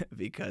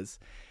because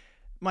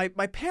my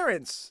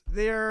parents,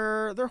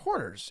 they're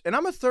hoarders, and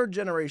I'm a third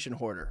generation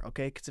hoarder.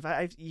 Okay, because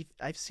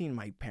I've seen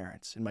my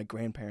parents and my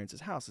grandparents'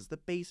 houses, the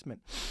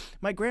basement.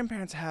 My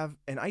grandparents have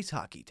an ice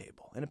hockey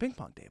table and a ping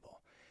pong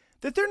table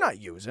that they're not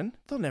using.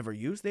 They'll never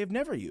use. They've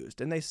never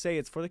used, and they say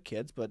it's for the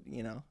kids. But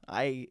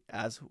I,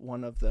 as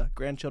one of the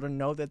grandchildren,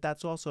 know that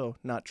that's also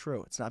not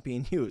true. It's not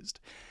being used,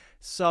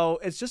 so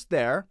it's just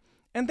there,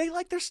 and they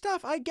like their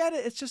stuff. I get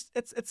it. It's just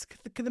it's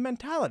the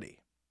mentality.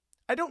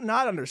 I don't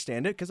not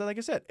understand it because, like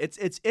I said, it's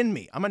in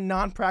me. I'm a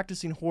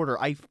non-practicing hoarder.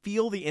 I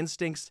feel the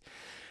instincts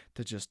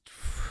to just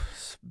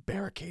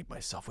barricade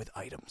myself with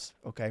items,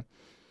 okay?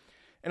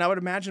 And I would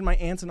imagine my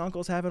aunts and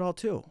uncles have it all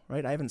too,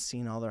 right? I haven't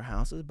seen all their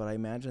houses, but I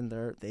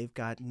imagine they've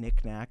got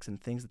knickknacks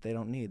and things that they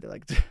don't need. They're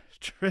like,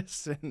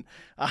 Tristan,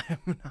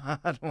 I'm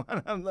not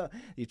one of the...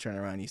 You turn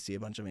around, you see a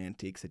bunch of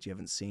antiques that you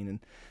haven't seen in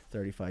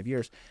 35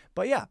 years.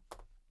 But yeah,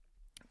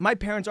 my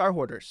parents are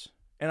hoarders.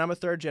 And I'm a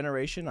third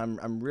generation.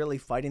 I'm really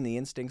fighting the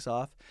instincts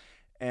off.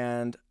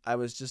 And I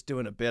was just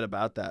doing a bit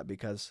about that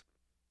because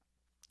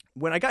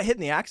when I got hit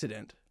in the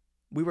accident,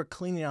 we were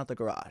cleaning out the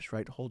garage,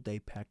 right? Whole day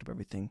packed up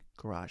everything,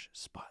 garage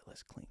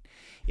spotless clean.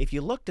 If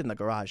you looked in the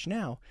garage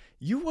now,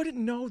 you wouldn't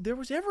know there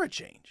was ever a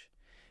change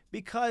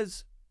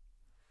because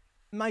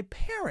my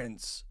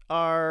parents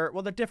are,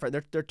 well, they're different.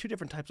 They're two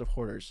different types of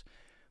hoarders.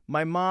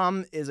 My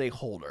mom is a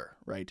holder,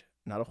 right?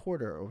 Not a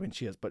hoarder when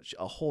she is, but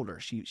a holder.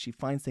 She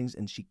finds things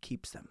and she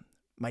keeps them.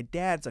 My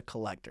dad's a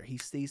collector. He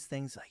sees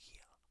things like,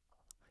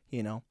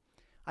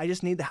 I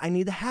need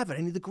to have it.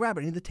 I need to grab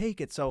it. I need to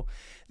take it. So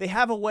they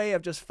have a way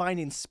of just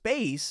finding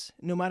space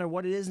no matter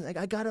what it is. And like,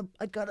 I gotta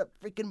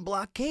freaking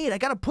blockade. I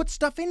gotta put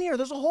stuff in here.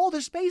 There's a hole.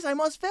 There's space. I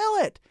must fill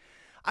it.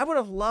 I would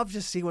have loved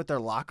to see what their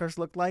lockers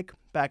looked like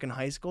back in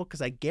high school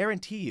because I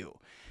guarantee you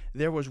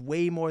there was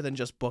way more than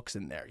just books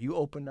in there. You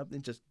open up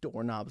and just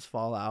doorknobs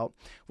fall out,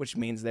 which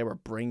means they were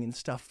bringing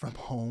stuff from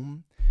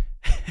home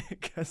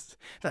because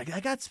like, I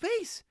got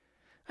space.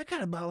 I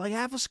got about like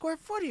half a square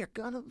foot here.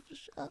 Gonna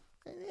shove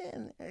it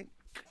in.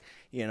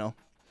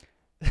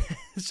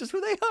 It's just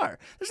who they are.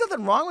 There's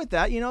nothing wrong with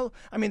that,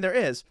 I mean, there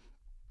is.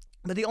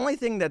 But the only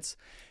thing that's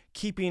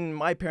keeping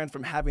my parents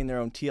from having their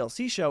own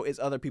TLC show is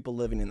other people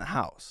living in the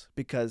house.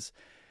 Because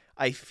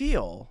I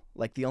feel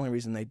like the only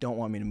reason they don't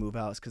want me to move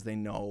out is because they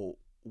know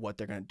what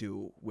they're going to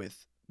do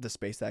with the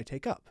space that I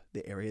take up,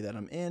 the area that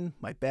I'm in,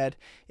 my bed.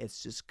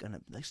 It's just going to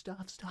be like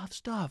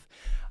stuff.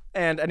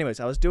 And anyways,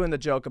 I was doing the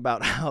joke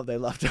about how they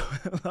love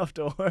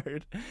to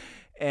hoard.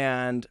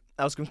 And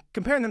I was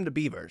comparing them to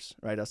beavers,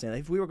 right? I was saying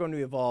if we were going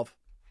to evolve,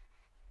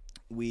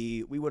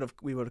 you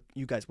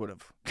guys would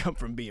have come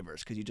from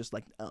beavers because you just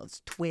like,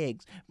 it's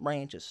twigs,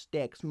 branches,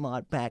 sticks,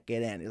 mud, pack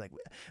it in. You're like,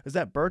 is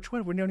that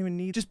birchwood? We don't even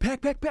need, just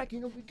pack. We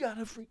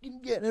gotta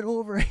freaking get it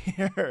over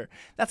here.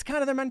 That's kind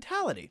of their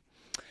mentality.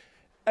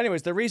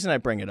 Anyways, the reason I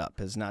bring it up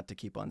is not to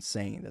keep on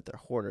saying that they're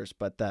hoarders,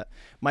 but that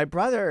my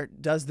brother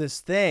does this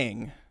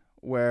thing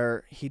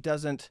where he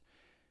doesn't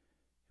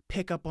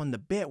pick up on the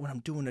bit when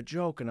I'm doing a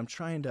joke, and I'm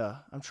trying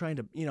to,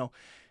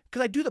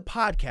 because I do the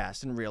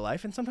podcast in real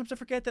life, and sometimes I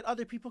forget that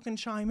other people can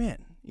chime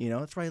in.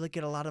 That's why I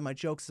get a lot of my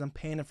jokes. I'm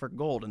paying it for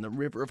gold in the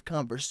river of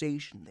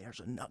conversation. There's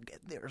a nugget.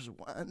 There's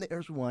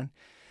one.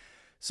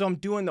 So I'm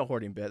doing the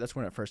hoarding bit. That's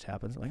when it first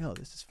happens. I'm like, oh,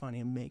 this is funny.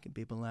 I'm making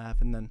people laugh,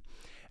 and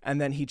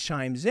then he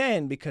chimes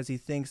in because he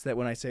thinks that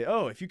when I say,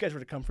 oh, if you guys were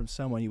to come from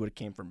someone, you would have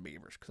came from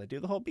beavers, because I do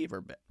the whole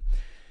beaver bit.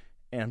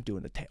 And I'm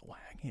doing the tail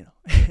wag,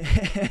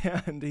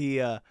 and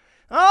he,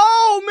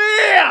 oh,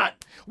 man!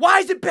 Why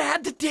is it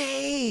bad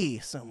today?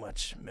 So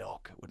much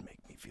milk would make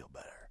me feel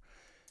better.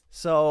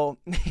 So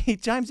he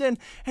chimes in,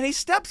 and he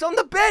steps on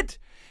the bit.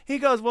 He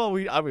goes, well,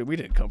 we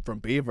didn't come from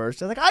beavers.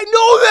 I'm like, I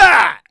know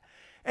that!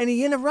 And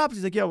he interrupts.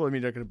 He's like, yeah, well, I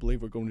mean, you're not going to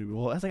believe we're going to be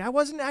whole. I was like, I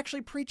wasn't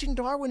actually preaching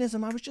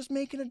Darwinism. I was just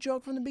making a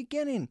joke from the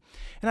beginning.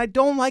 And I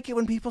don't like it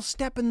when people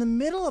step in the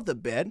middle of the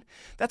bit.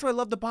 That's why I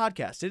love the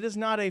podcast. It is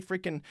not a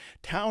freaking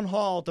town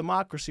hall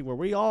democracy where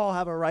we all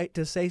have a right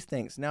to say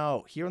things.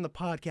 No, here on the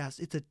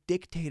podcast, it's a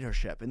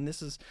dictatorship. And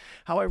this is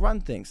how I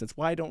run things. That's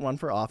why I don't run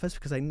for office,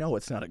 because I know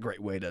it's not a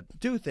great way to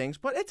do things,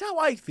 but it's how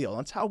I feel.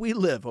 It's how we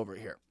live over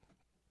here.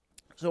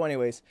 So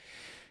anyways,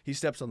 he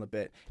steps on the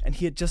bit, and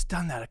he had just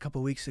done that a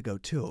couple weeks ago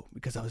too,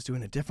 because I was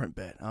doing a different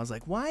bit. I was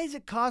like, why does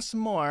it cost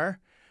more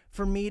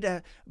for me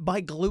to buy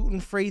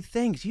gluten-free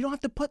things? You don't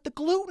have to put the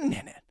gluten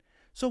in it.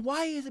 So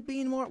why is it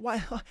being more,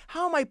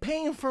 how am I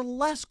paying for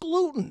less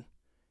gluten?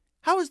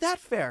 How is that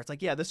fair? It's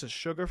like, yeah, this is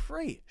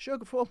sugar-free.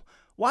 Sugar-free.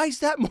 Why is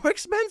that more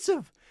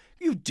expensive?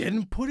 You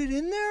didn't put it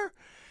in there?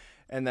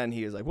 And then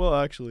he was like, well,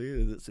 actually,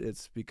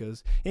 it's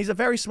because he's a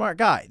very smart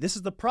guy. This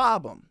is the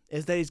problem,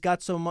 is that he's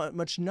got so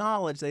much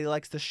knowledge that he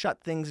likes to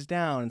shut things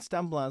down and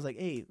stumble. I was like,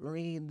 hey,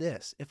 read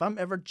this. If I'm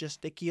ever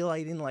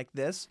gesticulating like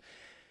this,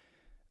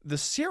 the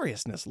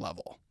seriousness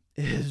level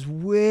is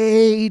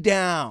way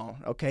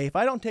down, okay? If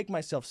I don't take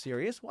myself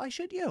serious, why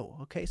should you?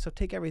 Okay, so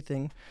take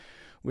everything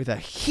with a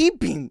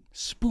heaping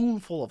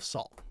spoonful of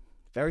salt.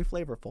 Very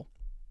flavorful.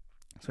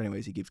 So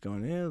anyways, he keeps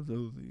going, yeah,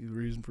 the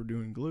reason for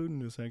doing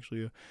gluten is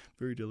actually a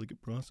very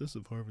delicate process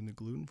of harvesting the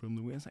gluten from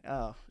the wheat. It's like,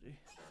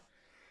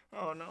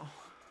 oh no.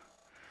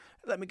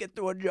 Let me get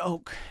through a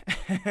joke.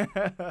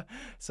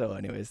 So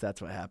anyways,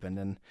 that's what happened,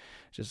 and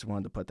just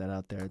wanted to put that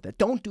out there. That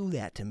don't do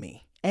that to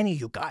me. Any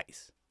of you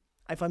guys.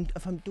 If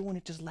I'm doing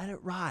it, just let it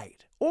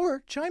ride.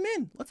 Or chime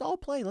in. Let's all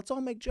play. Let's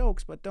all make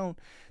jokes, but don't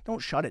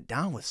shut it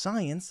down with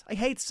science. I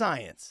hate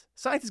science.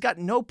 Science has got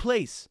no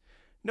place.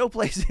 No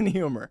place in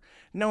humor.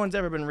 No one's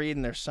ever been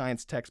reading their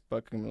science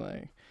textbook and be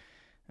like,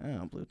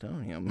 oh,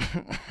 plutonium.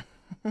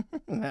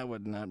 That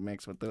would not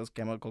mix with those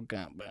chemical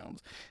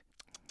compounds.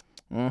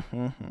 That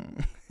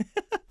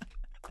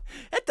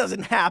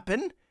doesn't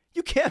happen.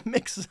 You can't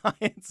mix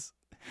science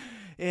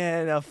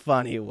in a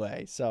funny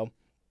way. So,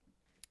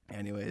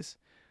 anyways,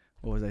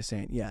 what was I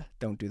saying? Yeah,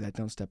 don't do that.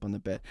 Don't step on the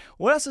bit.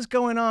 What else is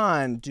going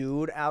on,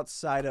 dude,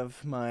 outside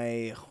of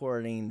my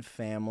hoarding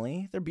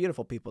family? They're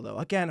beautiful people, though.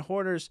 Again,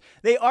 hoarders,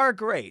 they are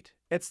great.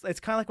 It's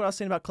kind of like what I was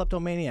saying about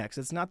kleptomaniacs.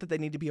 It's not that they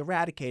need to be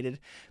eradicated,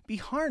 be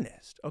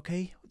harnessed,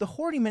 okay? The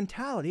hoarding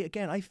mentality,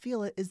 again, I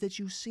feel it, is that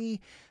you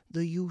see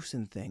the use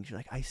in things. You're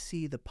like, I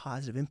see the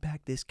positive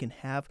impact this can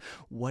have,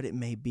 what it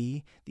may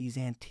be, these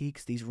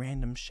antiques, these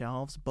random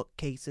shelves,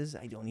 bookcases,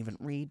 I don't even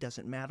read,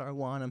 doesn't matter, I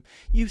want them.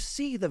 You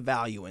see the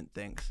value in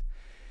things.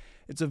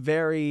 It's a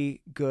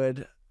very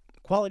good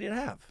quality to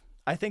have.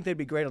 I think they'd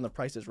be great on The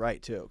Price is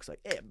Right, too. It's like,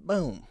 hey,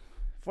 boom,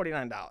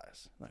 $49.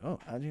 Like, oh,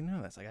 how'd you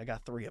know? That's like, I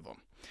got 3 of them.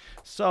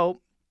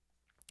 So,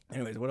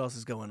 anyways, what else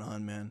is going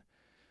on, man?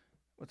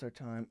 What's our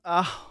time?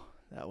 Oh,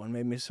 that one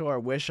made me sore.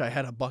 Wish I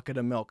had a bucket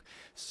of milk.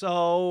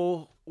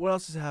 So, what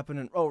else is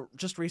happening? Oh,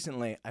 just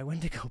recently, I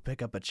went to go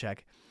pick up a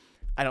check.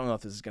 I don't know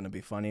if this is going to be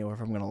funny or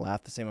if I'm going to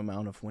laugh the same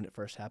amount of when it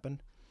first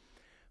happened.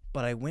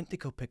 But I went to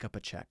go pick up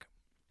a check.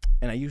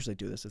 And I usually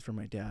do this. It's for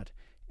my dad.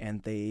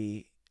 And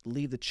they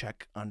leave the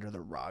check under the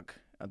rug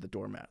of the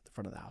doormat at the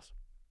front of the house.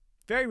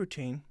 Very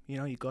routine. You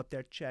know, you go up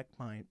there, check,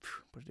 mine,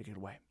 put it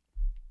away.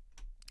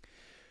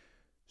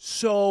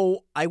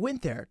 So I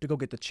went there to go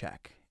get the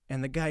check.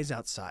 And the guy's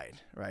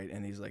outside, right?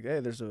 And he's like, hey,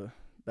 there's a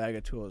bag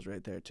of tools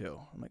right there, too.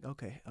 I'm like,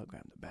 okay, I'll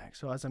grab the bag.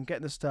 So as I'm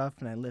getting the stuff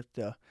and I lift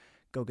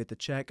go get the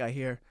check, I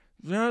hear,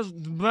 there's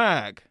the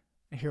bag.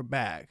 I hear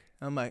bag.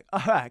 I'm like,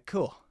 all right,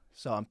 cool.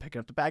 So I'm picking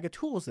up the bag of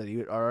tools that he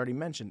had already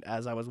mentioned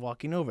as I was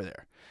walking over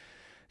there.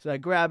 So I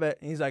grab it,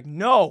 and he's like,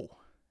 no,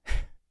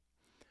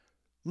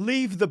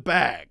 leave the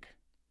bag.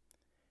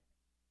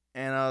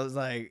 And I was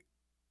like,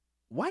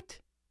 what?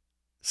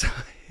 So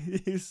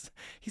he's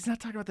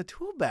not talking about the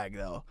tool bag,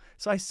 though.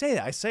 So I say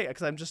it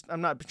because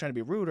I'm not trying to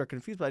be rude or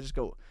confused, but I just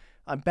go,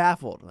 I'm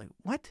baffled. I'm like,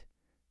 what?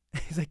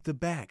 He's like, the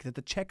bag that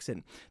the check's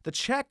in. The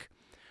check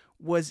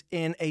was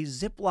in a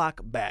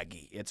Ziploc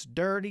baggie. It's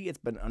dirty. It's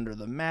been under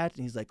the mat.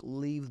 And he's like,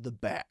 leave the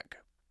bag.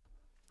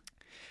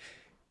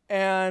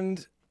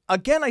 And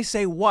again, I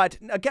say what?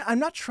 Again, I'm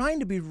not trying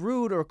to be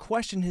rude or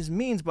question his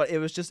means, but it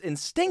was just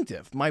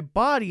instinctive. My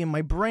body and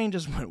my brain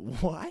just went,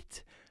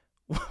 what?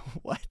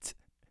 What?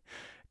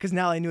 Because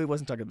now I knew he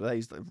wasn't talking about that.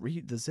 He's like,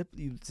 read the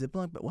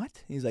Ziploc, but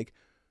what? He's like,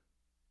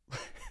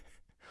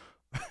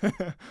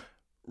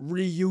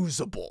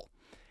 reusable.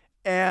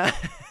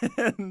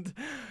 And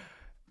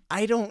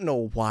I don't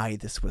know why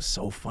this was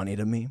so funny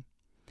to me,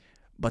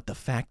 but the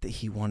fact that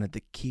he wanted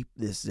to keep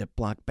this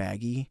Ziploc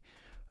baggie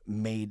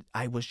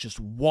I was just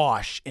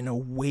washed in a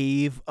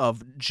wave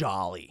of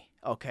jolly,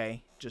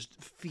 okay?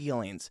 Just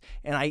feelings.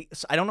 And I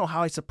don't know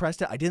how I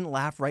suppressed it. I didn't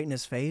laugh right in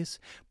his face,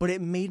 but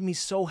it made me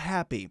so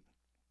happy.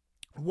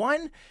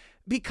 One,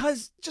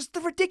 because just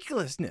the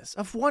ridiculousness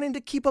of wanting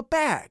to keep a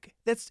bag.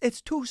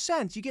 It's 2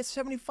 cents. You get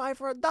 75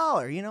 for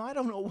 $1. You know, I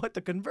don't know what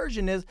the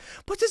conversion is,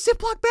 but it's a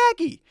Ziploc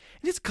baggie.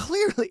 And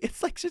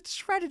it's like it's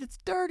shredded. It's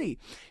dirty.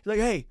 He's like,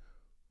 hey,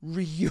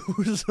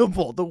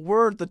 reusable. The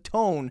word, the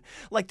tone,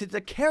 like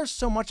to care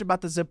so much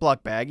about the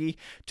Ziploc baggie,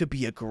 to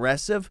be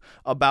aggressive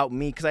about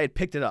me, because I had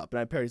picked it up,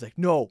 and Perry's like,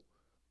 no,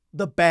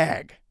 the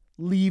bag,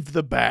 leave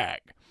the bag.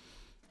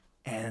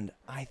 And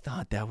I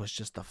thought that was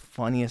just the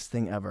funniest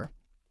thing ever.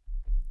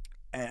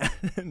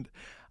 And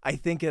I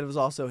think it was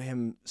also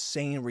him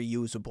saying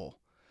reusable.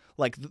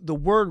 Like the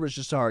word was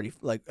just already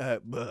like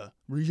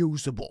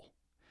reusable.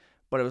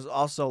 But it was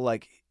also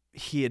like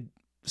he had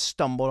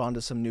stumbled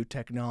onto some new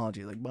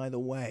technology. Like, by the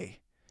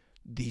way,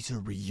 these are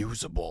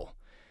reusable.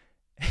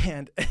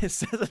 And it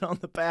says it on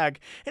the bag.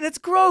 And it's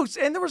gross.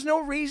 And there was no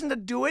reason to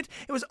do it.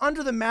 It was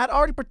under the mat,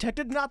 already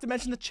protected. Not to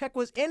mention the check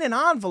was in an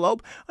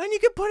envelope. And you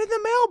could put it in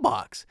the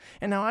mailbox.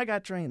 And now I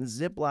got to try and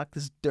Ziploc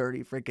this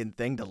dirty freaking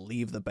thing to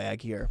leave the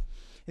bag here.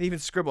 It even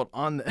scribbled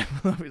on the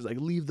envelope. He was like,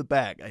 leave the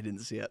bag. I didn't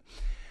see it.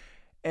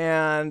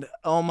 And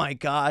oh my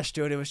gosh,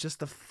 dude, it was just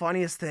the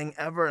funniest thing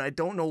ever. And I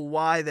don't know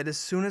why that as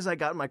soon as I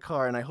got in my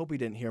car, and I hope he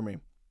didn't hear me,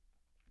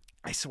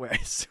 I swear,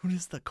 as soon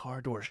as the car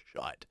door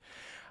shut,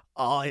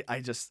 I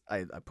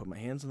put my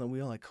hands on the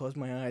wheel, I closed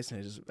my eyes,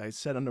 and I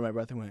said under my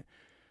breath and went,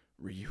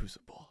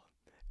 reusable.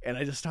 And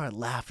I just started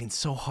laughing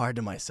so hard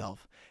to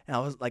myself. And I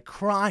was like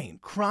crying,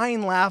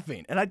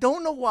 laughing. And I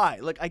don't know why.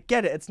 Like, I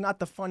get it. It's not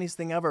the funniest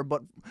thing ever.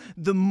 But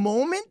the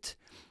moment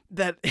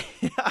that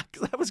I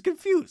was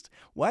confused.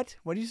 What?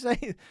 What do you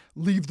say?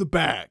 Leave the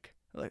bag.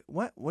 Like,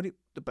 what? What do you,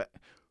 the bag?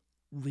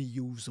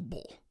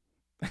 Reusable.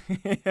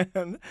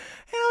 and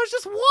I was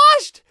just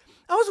washed.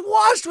 I was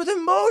washed with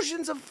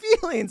emotions of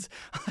feelings.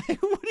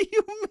 Like, what do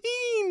you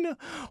mean?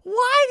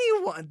 Why do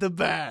you want the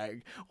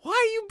bag? Why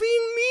are you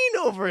being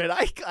mean over it?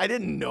 I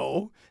didn't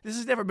know. This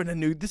has never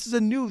been this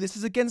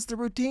is against the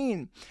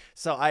routine.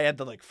 So I had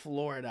to like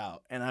floor it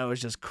out, and I was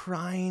just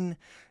crying,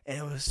 and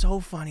it was so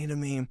funny to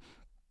me.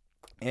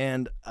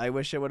 And I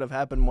wish it would have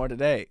happened more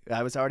today.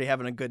 I was already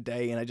having a good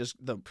day, and I just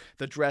the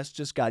dress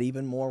just got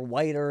even more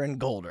whiter and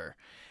golder.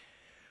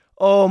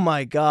 Oh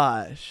my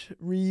gosh,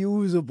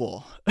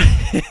 reusable.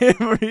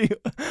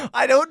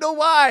 I don't know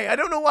why. I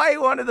don't know why he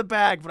wanted the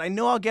bag, but I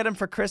know I'll get him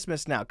for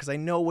Christmas now because I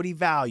know what he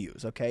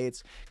values, okay?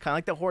 It's kind of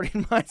like the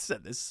hoarding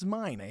mindset. This is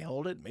mine. I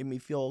hold it. Made me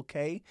feel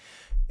okay.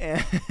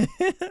 And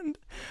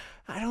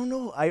I don't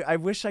know. I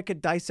wish I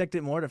could dissect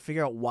it more to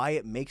figure out why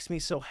it makes me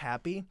so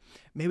happy.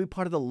 Maybe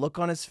part of the look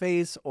on his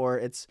face, or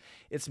it's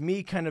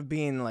me kind of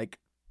being like,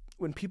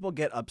 when people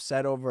get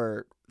upset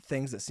over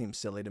things that seem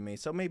silly to me,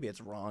 so maybe it's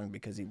wrong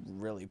because he's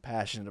really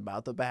passionate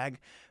about the bag.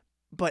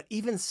 But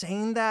even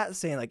saying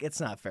like,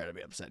 it's not fair to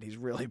be upset, he's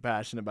really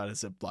passionate about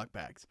his Ziploc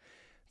bags,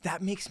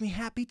 that makes me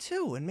happy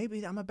too. And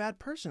maybe I'm a bad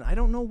person, I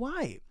don't know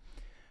why.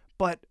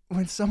 But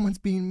when someone's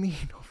being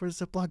mean over a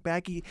Ziploc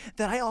baggie,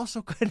 that I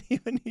also couldn't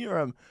even hear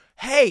him,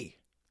 hey,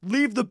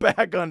 leave the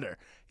bag under.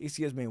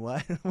 Excuse me,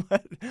 what?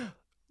 What?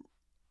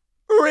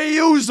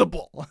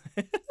 Reusable.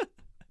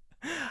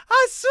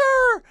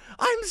 Sir,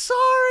 I'm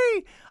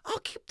sorry. I'll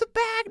keep the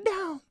bag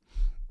down.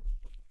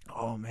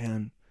 Oh,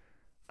 man.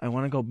 I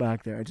want to go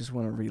back there. I just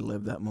want to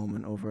relive that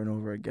moment over and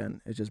over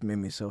again. It just made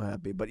me so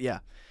happy. But yeah,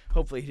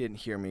 hopefully he didn't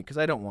hear me because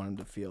I don't want him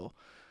to feel,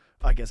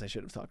 I guess I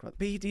should have talked about it.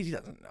 But he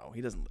doesn't know.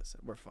 He doesn't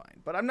listen. We're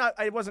fine. But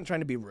I wasn't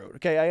trying to be rude.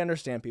 Okay, I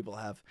understand people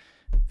have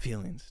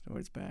feelings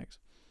towards bags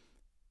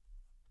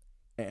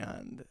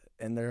and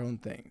their own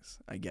things.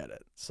 I get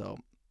it. So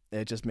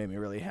it just made me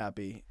really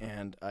happy,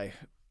 and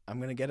I'm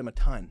going to get him a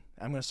ton.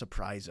 I'm going to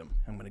surprise him.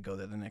 I'm going to go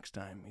there the next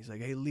time. He's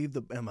like, hey, leave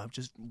the Emma,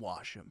 just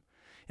wash him.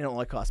 And it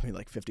only cost me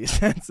like 50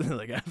 cents. And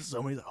like, I have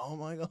so many. Oh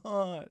my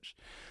gosh.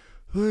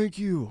 Thank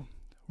you.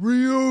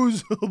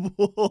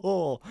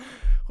 Reusable.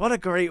 What a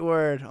great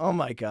word. Oh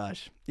my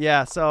gosh.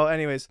 Yeah, so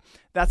anyways,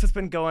 that's what's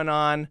been going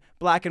on.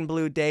 Black and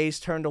blue days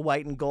turn to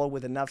white and gold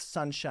with enough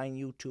sunshine.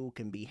 You too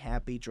can be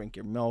happy. Drink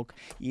your milk.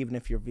 Even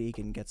if you're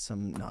vegan, get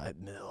some nut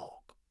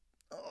milk.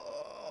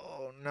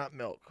 Oh, not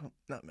milk.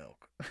 Not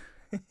milk.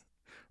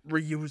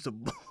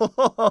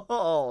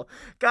 Reusable.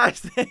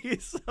 Guys, thank you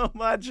so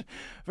much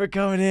for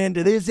coming in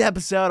to this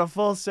episode of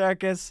Full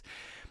Circus.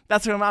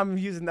 That's what I'm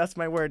using. That's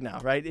my word now,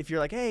 right? If you're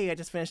like, hey, I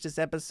just finished this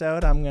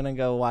episode, I'm going to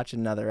go watch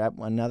another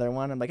one.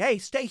 I'm like, hey,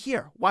 stay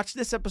here. Watch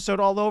this episode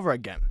all over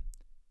again.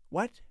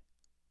 What?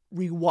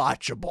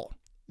 Rewatchable.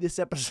 This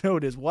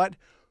episode is what?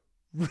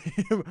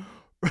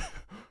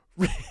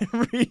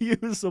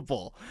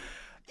 Reusable.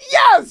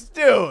 Yes,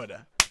 dude.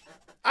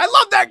 I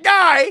love that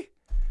guy.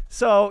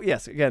 So,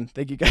 yes, again,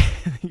 thank you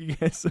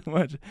guys so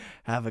much.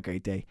 Have a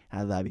great day.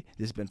 I love you.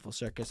 This has been Full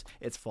Circus.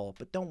 It's full,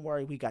 but don't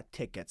worry, we got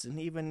tickets. And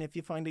even if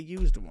you find a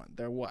used one,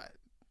 they're what?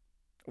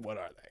 What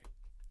are they?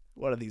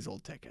 What are these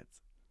old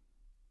tickets?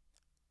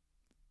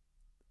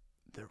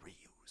 They're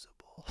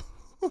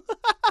reusable.